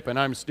my ship and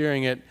I'm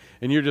steering it,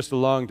 and you're just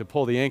along to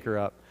pull the anchor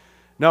up.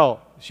 No,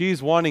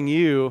 she's wanting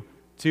you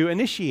to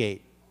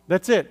initiate.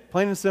 That's it,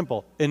 plain and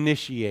simple,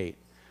 initiate.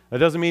 That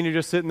doesn't mean you're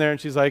just sitting there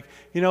and she's like,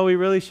 we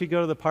really should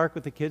go to the park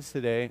with the kids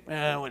today.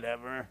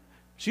 Whatever.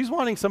 She's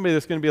wanting somebody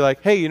that's going to be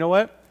like, hey, you know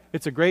what?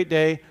 It's a great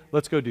day,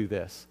 let's go do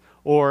this.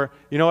 Or,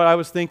 you know what, I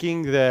was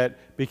thinking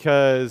that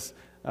because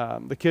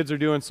the kids are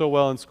doing so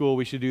well in school,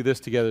 we should do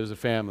this together as a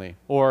family.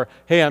 Or,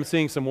 hey, I'm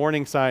seeing some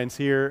warning signs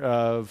here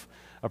of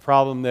a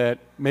problem that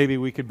maybe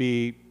we could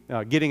be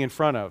getting in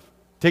front of,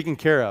 taking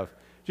care of.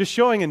 Just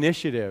showing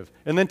initiative.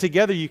 And then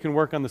together you can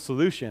work on the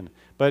solution.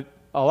 But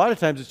a lot of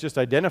times it's just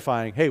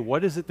identifying, hey,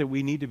 what is it that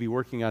we need to be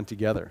working on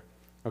together?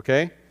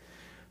 Okay?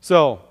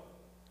 So,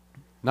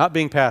 not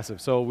being passive.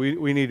 So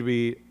we need to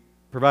be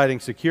providing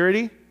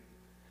security,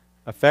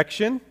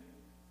 affection,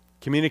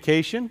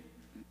 communication,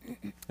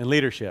 and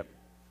leadership.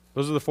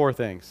 Those are the 4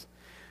 things.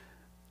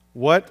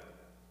 When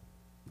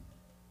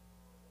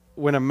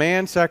a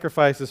man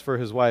sacrifices for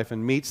his wife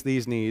and meets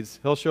these needs,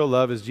 he'll show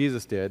love as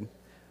Jesus did.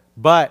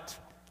 But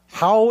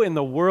how in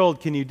the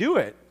world can you do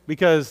it?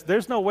 Because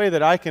there's no way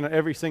that I can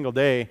every single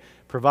day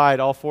provide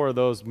all 4 of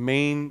those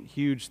main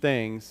huge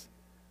things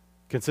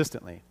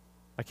consistently.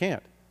 I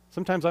can't.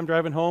 Sometimes I'm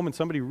driving home and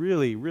somebody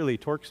really, really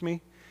torques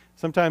me.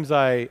 Sometimes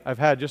I've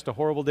had just a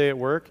horrible day at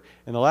work,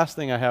 and the last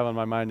thing I have on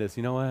my mind is,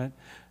 you know what? I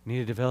need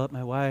to develop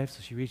my wife so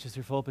she reaches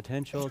her full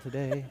potential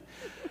today.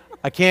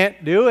 I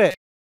can't do it,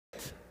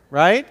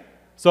 right?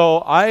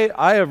 So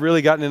I have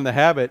really gotten in the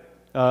habit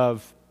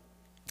of,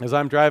 as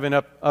I'm driving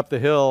up the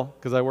hill,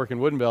 because I work in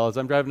Woodinville, as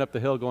I'm driving up the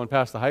hill going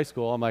past the high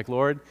school, I'm like,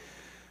 Lord,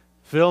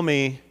 fill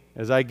me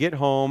as I get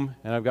home,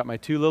 and I've got my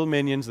 2 little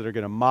minions that are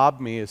going to mob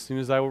me as soon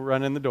as I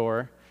run in the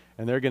door,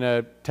 and they're going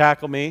to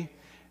tackle me,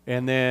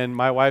 and then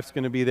my wife's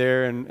going to be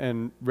there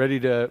and ready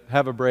to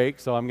have a break,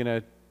 so I'm going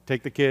to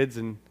take the kids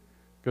and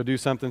go do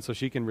something so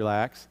she can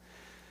relax.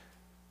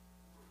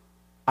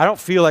 I don't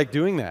feel like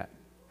doing that,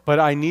 but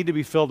I need to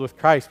be filled with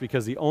Christ,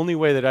 because the only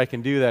way that I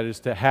can do that is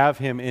to have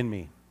Him in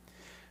me.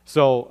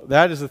 So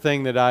that is the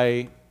thing that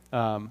I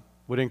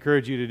would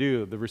encourage you to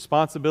do. The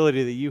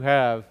responsibility that you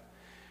have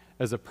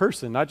as a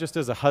person, not just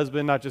as a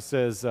husband, not just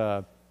as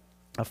a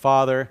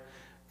father,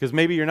 because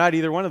maybe you're not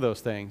either one of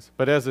those things,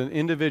 but as an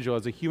individual,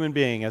 as a human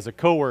being, as a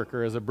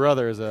coworker, as a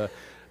brother, as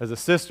a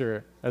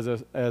sister, as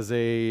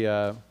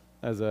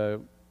a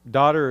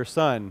daughter or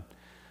son,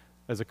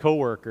 as a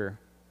coworker,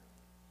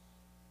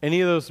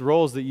 any of those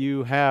roles that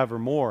you have or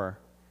more,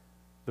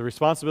 the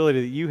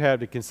responsibility that you have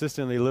to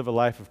consistently live a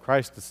life of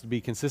Christ is to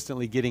be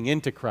consistently getting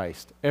into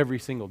Christ every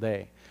single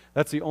day.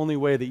 That's the only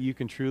way that you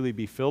can truly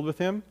be filled with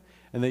Him,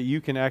 and that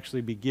you can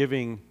actually be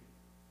giving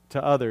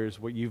to others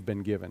what you've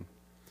been given.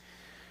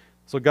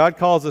 So God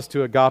calls us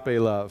to agape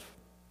love.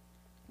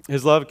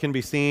 His love can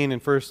be seen in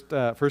 1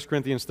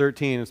 Corinthians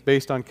 13. It's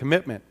based on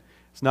commitment.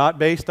 It's not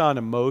based on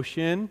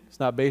emotion. It's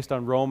not based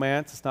on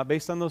romance. It's not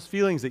based on those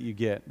feelings that you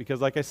get.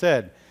 Because like I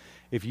said,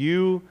 if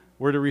you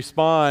were to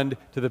respond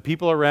to the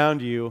people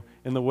around you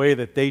in the way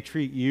that they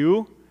treat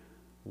you,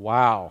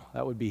 wow,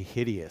 that would be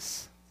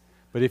hideous.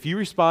 But if you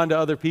respond to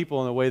other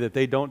people in a way that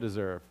they don't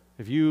deserve,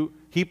 if you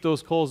heap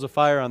those coals of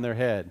fire on their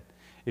head,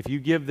 if you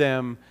give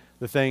them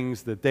the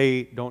things that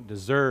they don't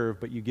deserve,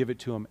 but you give it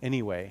to them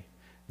anyway,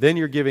 then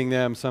you're giving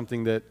them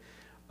something that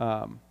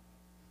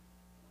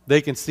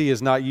they can see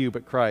as not you,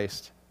 but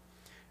Christ.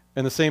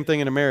 And the same thing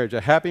in a marriage.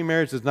 A happy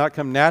marriage does not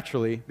come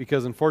naturally,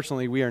 because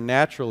unfortunately we are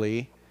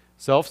naturally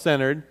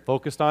self-centered,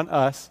 focused on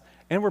us,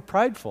 and we're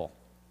prideful.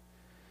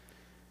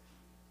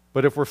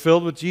 But if we're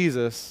filled with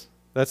Jesus,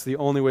 that's the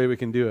only way we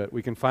can do it.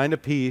 We can find a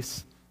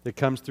peace that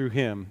comes through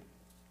Him,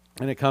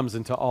 and it comes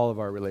into all of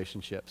our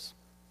relationships,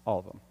 all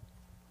of them.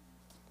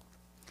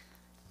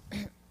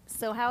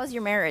 So how is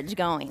your marriage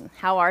going?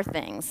 How are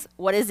things?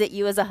 What is it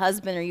you as a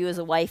husband or you as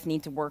a wife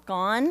need to work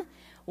on?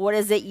 What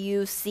is it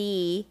you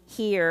see,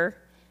 hear,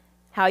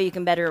 how you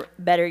can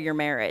better your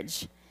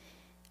marriage?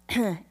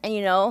 And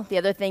you know, the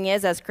other thing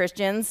is, as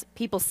Christians,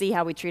 people see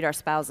how we treat our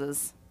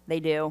spouses. They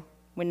do.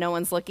 When no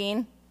one's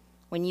looking,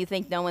 when you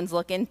think no one's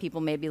looking, people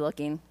may be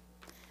looking.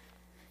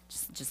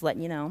 Just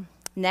letting you know.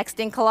 Next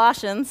in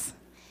Colossians,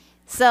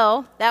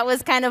 So that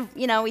was kind of,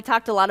 we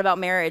talked a lot about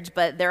marriage,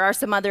 but there are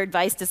some other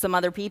advice to some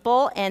other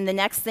people. And the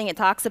next thing it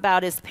talks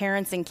about is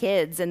parents and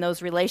kids and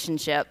those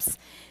relationships.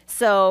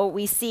 So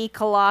we see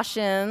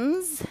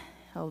Colossians,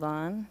 hold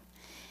on.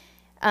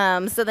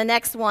 So the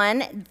next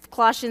one,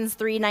 Colossians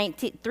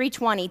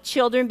 3:20,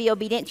 children, be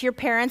obedient to your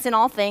parents in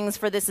all things,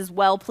 for this is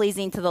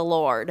well-pleasing to the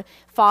Lord.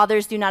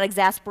 Fathers, do not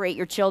exasperate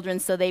your children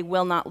so they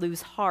will not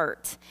lose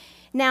heart.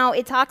 Now,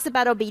 it talks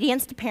about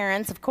obedience to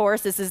parents. Of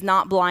course, this is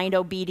not blind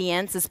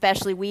obedience,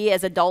 especially we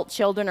as adult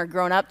children or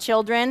grown-up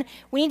children.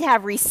 We need to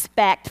have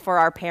respect for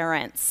our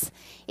parents.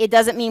 It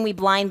doesn't mean we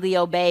blindly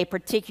obey,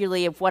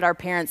 particularly if what our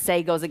parents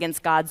say goes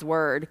against God's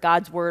word.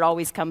 God's word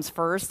always comes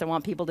first. I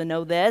want people to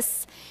know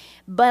this.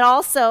 But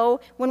also,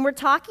 when we're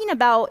talking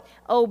about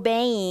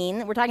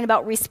obeying, we're talking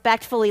about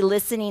respectfully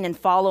listening and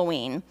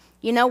following.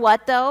 You know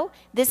what, though?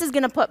 This is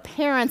going to put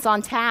parents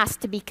on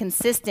task to be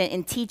consistent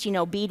in teaching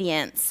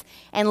obedience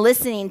and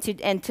listening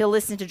to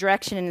listen to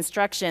direction and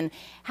instruction.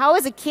 How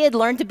does a kid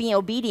learn to be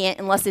obedient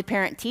unless a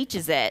parent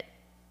teaches it?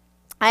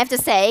 I have to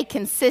say,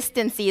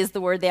 consistency is the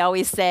word they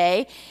always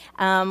say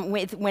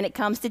when it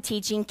comes to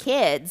teaching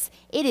kids.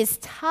 It is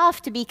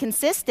tough to be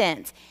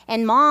consistent.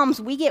 And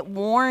moms, we get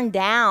worn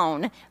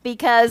down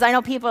because I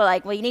know people are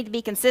like, well, you need to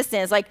be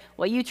consistent. It's like,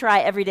 well, you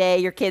try every day,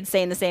 your kid's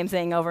saying the same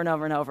thing over and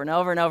over and over and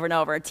over and over and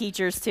over.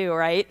 Teachers too,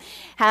 right?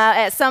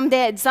 Some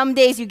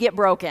days you get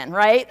broken,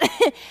 right?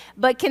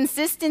 But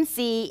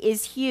consistency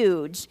is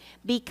huge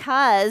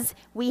because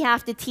we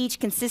have to teach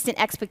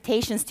consistent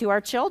expectations to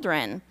our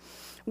children.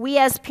 We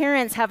as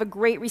parents have a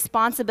great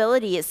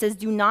responsibility. It says,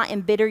 do not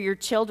embitter your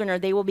children or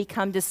they will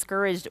become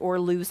discouraged or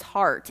lose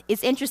heart.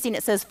 It's interesting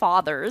it says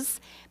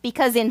fathers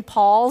because in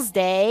Paul's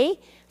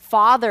day,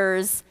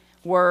 fathers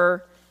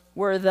were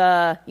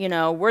the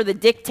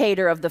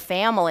dictator of the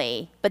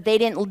family, but they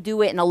didn't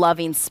do it in a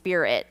loving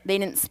spirit. They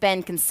didn't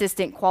spend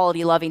consistent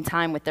quality loving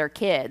time with their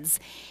kids.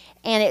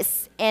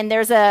 And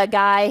there's a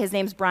guy, his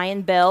name's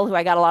Brian Bill, who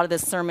I got a lot of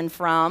this sermon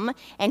from,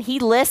 and he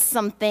lists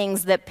some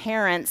things that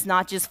parents,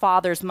 not just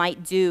fathers,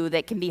 might do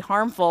that can be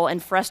harmful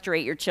and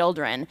frustrate your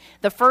children.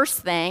 The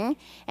first thing,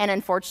 and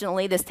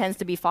unfortunately this tends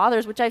to be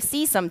fathers, which I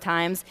see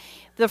sometimes,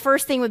 the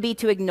first thing would be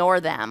to ignore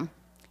them.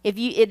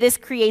 If this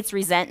creates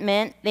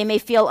resentment, they may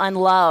feel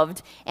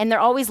unloved, and they're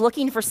always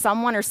looking for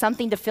someone or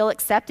something to feel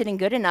accepted and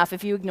good enough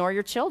if you ignore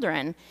your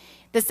children.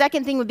 The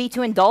second thing would be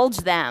to indulge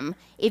them.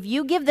 If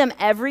you give them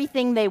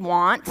everything they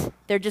want,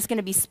 they're just going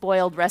to be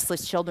spoiled,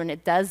 restless children.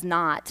 It does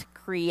not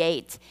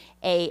create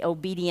a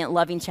obedient,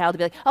 loving child to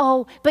be like,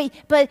 oh,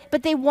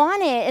 but they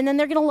want it, and then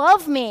they're going to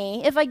love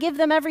me if I give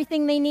them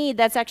everything they need.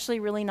 That's actually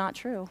really not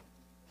true.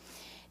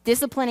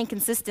 Discipline and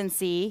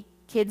consistency,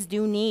 kids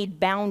do need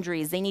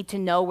boundaries. They need to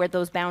know where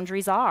those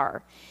boundaries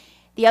are.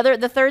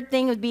 The third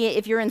thing would be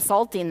if you're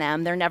insulting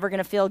them, they're never going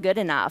to feel good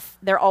enough.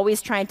 They're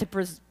always trying to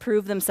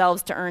prove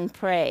themselves to earn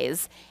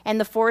praise. And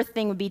the fourth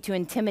thing would be to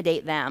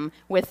intimidate them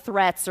with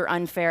threats or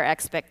unfair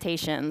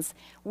expectations.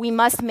 We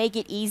must make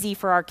it easy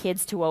for our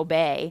kids to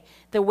obey.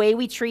 The way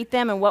we treat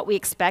them and what we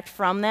expect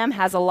from them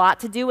has a lot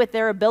to do with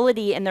their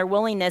ability and their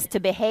willingness to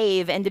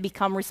behave and to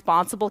become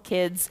responsible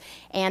kids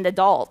and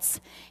adults.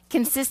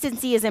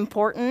 Consistency is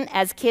important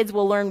as kids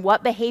will learn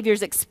what behavior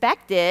is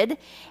expected,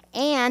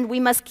 and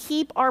we must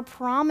keep our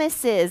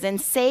promises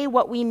and say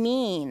what we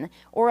mean,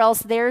 or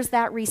else there's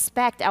that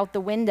respect out the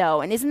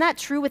window. And isn't that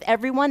true with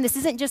everyone? This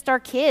isn't just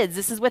our kids.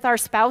 This is with our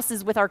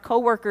spouses, with our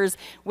coworkers,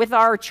 with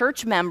our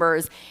church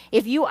members.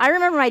 I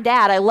remember my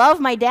dad. I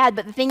love my dad,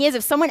 but the thing is,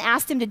 if someone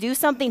asked him to do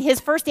something, his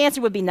first answer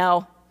would be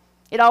no.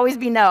 It'd always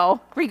be no,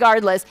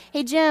 regardless.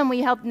 Hey, Jim, will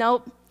you help?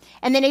 Nope.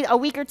 And then a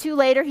week or two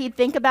later, he'd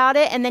think about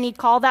it, and then he'd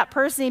call that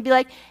person. He'd be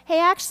like, hey,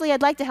 actually,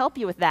 I'd like to help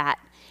you with that.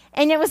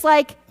 And it was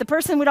like the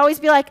person would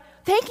always be like,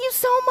 thank you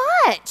so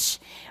much.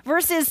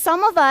 Versus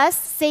some of us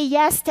say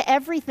yes to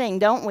everything,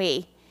 don't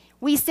we?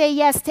 We say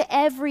yes to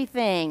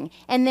everything,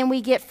 and then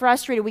we get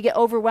frustrated, we get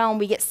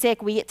overwhelmed, we get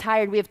sick, we get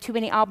tired, we have too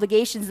many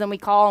obligations, and then we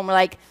call and we're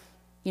like,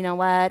 you know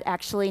what,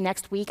 actually,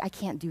 next week, I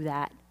can't do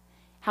that.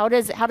 How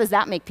does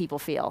that make people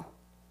feel?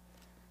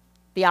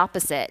 The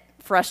opposite,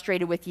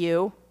 frustrated with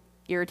you,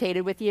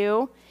 irritated with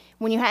you.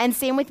 And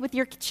same with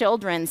your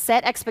children.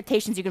 Set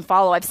expectations you can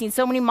follow. I've seen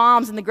so many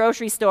moms in the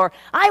grocery store.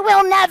 I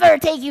will never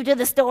take you to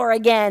the store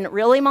again.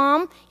 Really,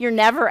 Mom? You're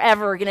never,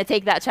 ever going to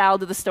take that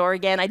child to the store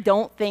again. I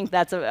don't think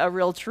that's a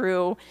real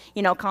true,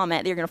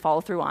 comment that you're going to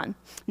follow through on.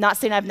 Not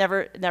saying I've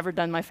never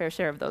done my fair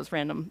share of those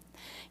random,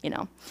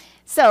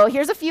 So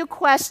here's a few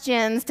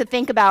questions to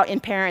think about in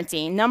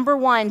parenting. Number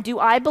one, do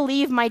I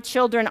believe my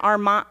children are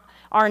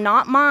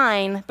not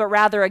mine, but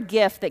rather a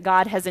gift that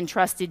God has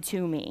entrusted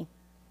to me?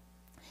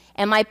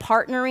 Am I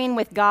partnering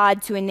with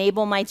God to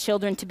enable my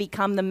children to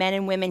become the men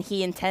and women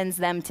He intends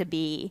them to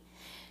be?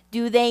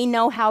 Do they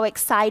know how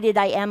excited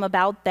I am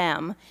about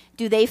them?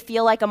 Do they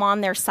feel like I'm on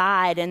their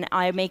side and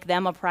I make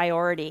them a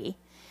priority?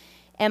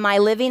 Am I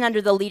living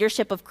under the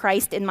leadership of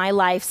Christ in my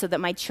life so that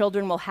my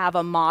children will have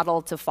a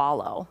model to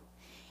follow?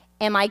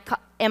 Am I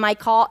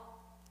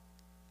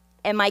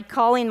Am I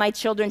calling my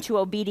children to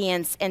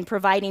obedience and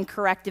providing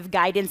corrective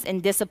guidance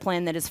and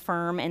discipline that is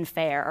firm and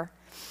fair?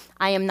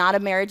 I am not a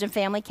marriage and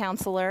family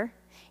counselor.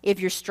 If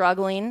you're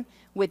struggling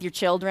with your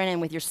children and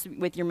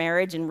with your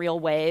marriage in real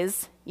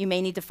ways, you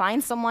may need to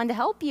find someone to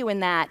help you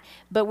in that.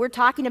 But we're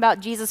talking about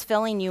Jesus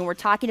filling you, and we're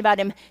talking about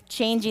him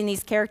changing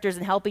these characters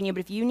and helping you. But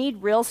if you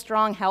need real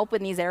strong help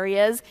in these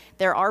areas,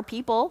 there are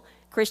people,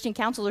 Christian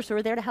counselors, who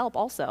are there to help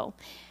also.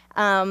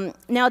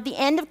 Now, at the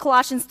end of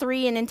Colossians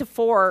 3 and into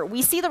 4,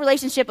 we see the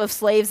relationship of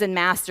slaves and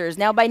masters.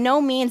 Now, by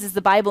no means is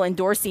the Bible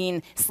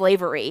endorsing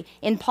slavery.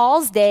 In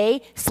Paul's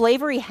day,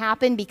 slavery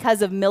happened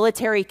because of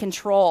military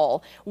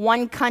control.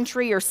 One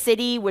country or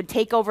city would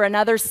take over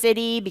another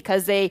city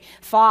because they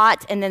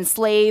fought, and then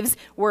slaves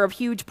were a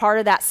huge part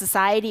of that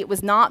society. It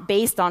was not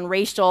based on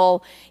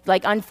racial,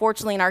 like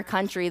unfortunately in our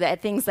country,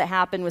 that things that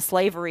happened with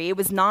slavery. It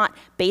was not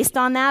based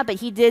on that, but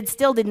he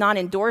still did not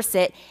endorse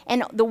it.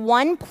 And the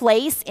one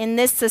place in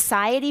this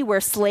society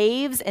where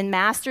slaves and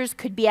masters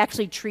could be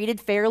actually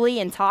treated fairly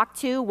and talked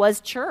to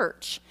was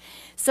church.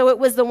 So it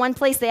was the one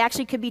place they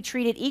actually could be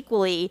treated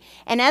equally.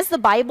 And as the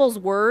Bible's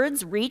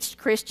words reached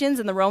Christians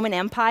in the Roman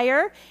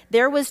Empire,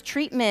 there was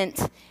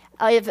treatment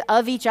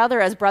of each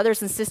other as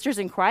brothers and sisters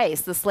in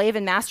Christ. The slave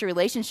and master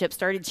relationship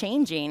started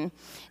changing.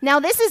 Now,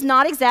 this is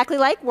not exactly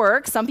like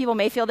work. Some people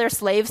may feel they're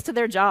slaves to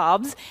their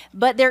jobs,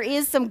 but there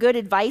is some good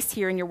advice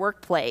here in your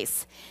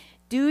workplace.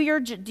 Do you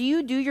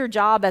do your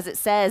job as it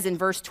says in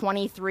verse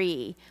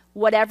 23?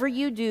 Whatever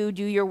you do,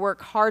 do your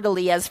work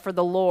heartily as for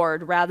the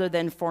Lord rather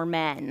than for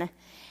men.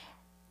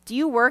 Do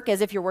you work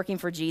as if you're working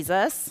for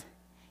Jesus?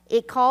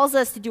 It calls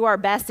us to do our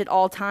best at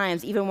all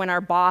times, even when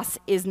our boss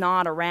is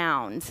not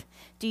around.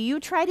 Do you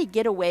try to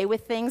get away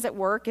with things at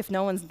work if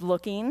no one's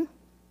looking?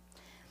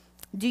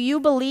 Do you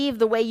believe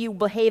the way you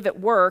behave at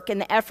work and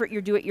the effort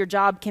you do at your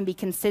job can be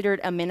considered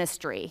a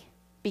ministry?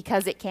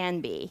 Because it can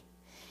be.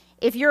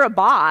 If you're a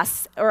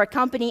boss or a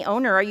company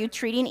owner, are you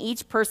treating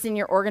each person in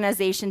your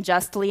organization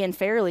justly and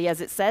fairly,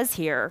 as it says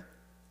here?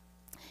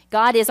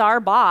 God is our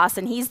boss,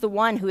 and he's the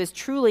one who is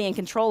truly in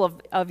control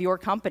of your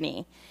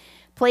company.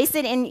 Place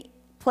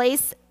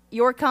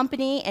your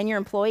company and your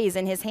employees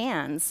in his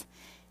hands.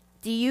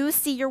 Do you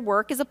see your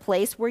work as a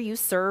place where you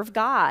serve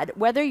God?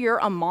 Whether you're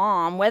a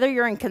mom, whether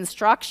you're in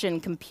construction,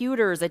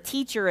 computers, a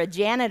teacher, a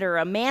janitor,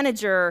 a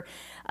manager,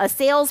 a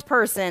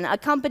salesperson, a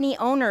company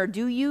owner,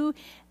 do you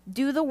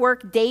do the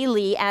work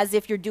daily as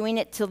if you're doing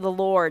it to the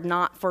Lord,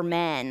 not for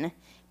men?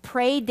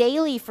 Pray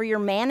daily for your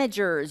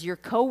managers, your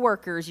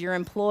coworkers, your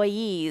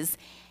employees.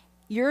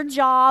 Your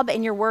job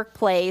and your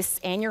workplace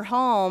and your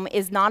home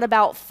is not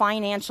about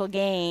financial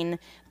gain,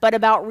 but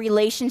about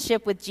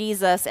relationship with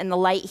Jesus and the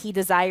light he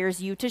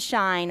desires you to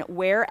shine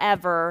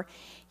wherever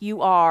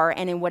you are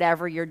and in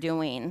whatever you're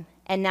doing.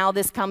 And now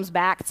this comes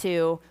back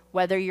to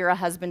whether you're a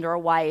husband or a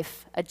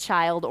wife, a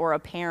child or a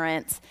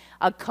parent,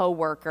 a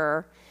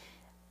coworker.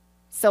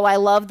 So I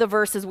love the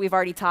verses we've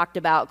already talked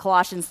about,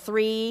 Colossians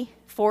 3,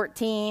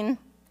 14,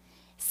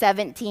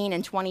 17,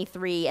 and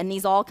 23. And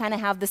these all kind of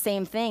have the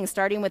same thing,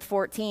 starting with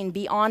 14.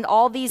 Beyond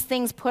all these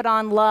things, put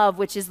on love,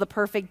 which is the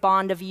perfect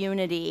bond of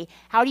unity.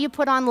 How do you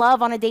put on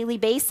love on a daily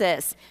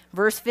basis?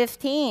 Verse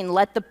 15,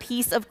 let the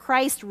peace of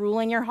Christ rule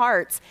in your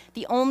hearts.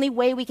 The only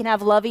way we can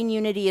have loving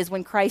unity is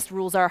when Christ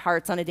rules our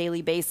hearts on a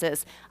daily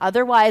basis.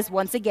 Otherwise,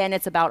 once again,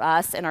 it's about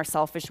us and our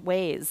selfish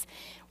ways.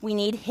 We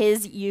need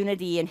his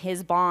unity and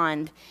his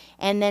bond.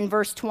 And then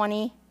verse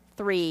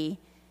 23,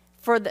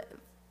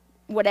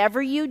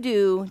 whatever you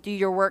do, do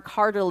your work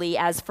heartily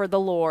as for the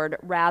Lord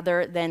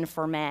rather than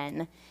for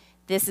men.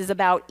 This is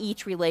about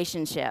each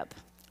relationship.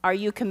 Are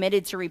you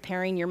committed to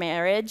repairing your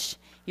marriage,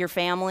 your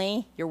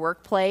family, your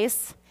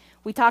workplace?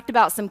 We talked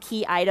about some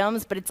key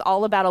items, but it's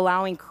all about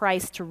allowing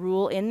Christ to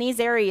rule in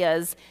these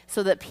areas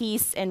so that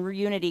peace and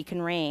unity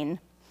can reign.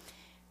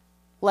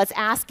 Let's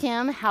ask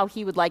him how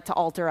he would like to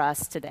alter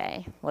us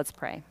today. Let's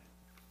pray.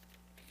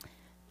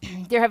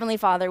 Dear Heavenly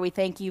Father, we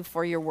thank you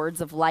for your words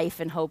of life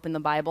and hope in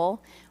the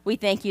Bible. We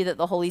thank you that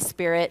the Holy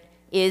Spirit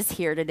is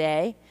here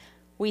today.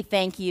 We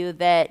thank you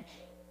that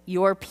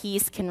your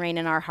peace can reign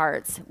in our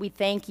hearts. We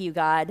thank you,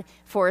 God,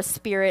 for a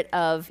spirit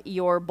of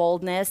your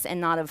boldness and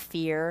not of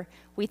fear.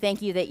 We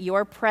thank you that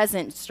your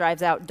presence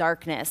drives out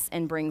darkness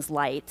and brings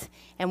light.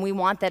 And we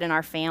want that in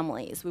our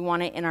families. We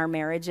want it in our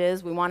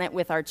marriages. We want it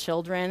with our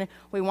children.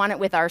 We want it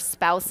with our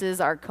spouses,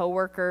 our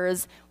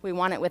coworkers. We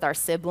want it with our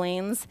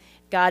siblings.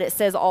 God, it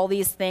says all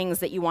these things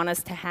that you want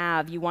us to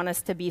have. You want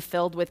us to be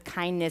filled with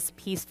kindness,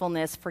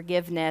 peacefulness,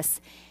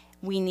 forgiveness.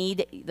 We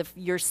need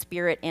your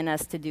spirit in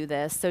us to do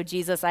this. So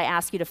Jesus, I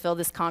ask you to fill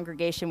this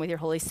congregation with your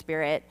Holy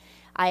Spirit.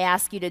 I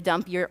ask you to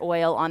dump your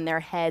oil on their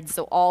heads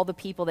so all the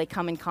people they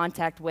come in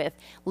contact with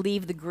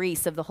leave the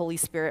grease of the Holy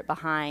Spirit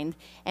behind,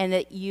 and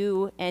that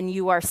you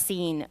are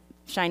seen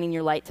shining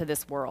your light to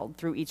this world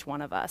through each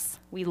one of us.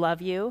 We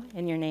love you.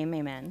 In your name,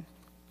 amen.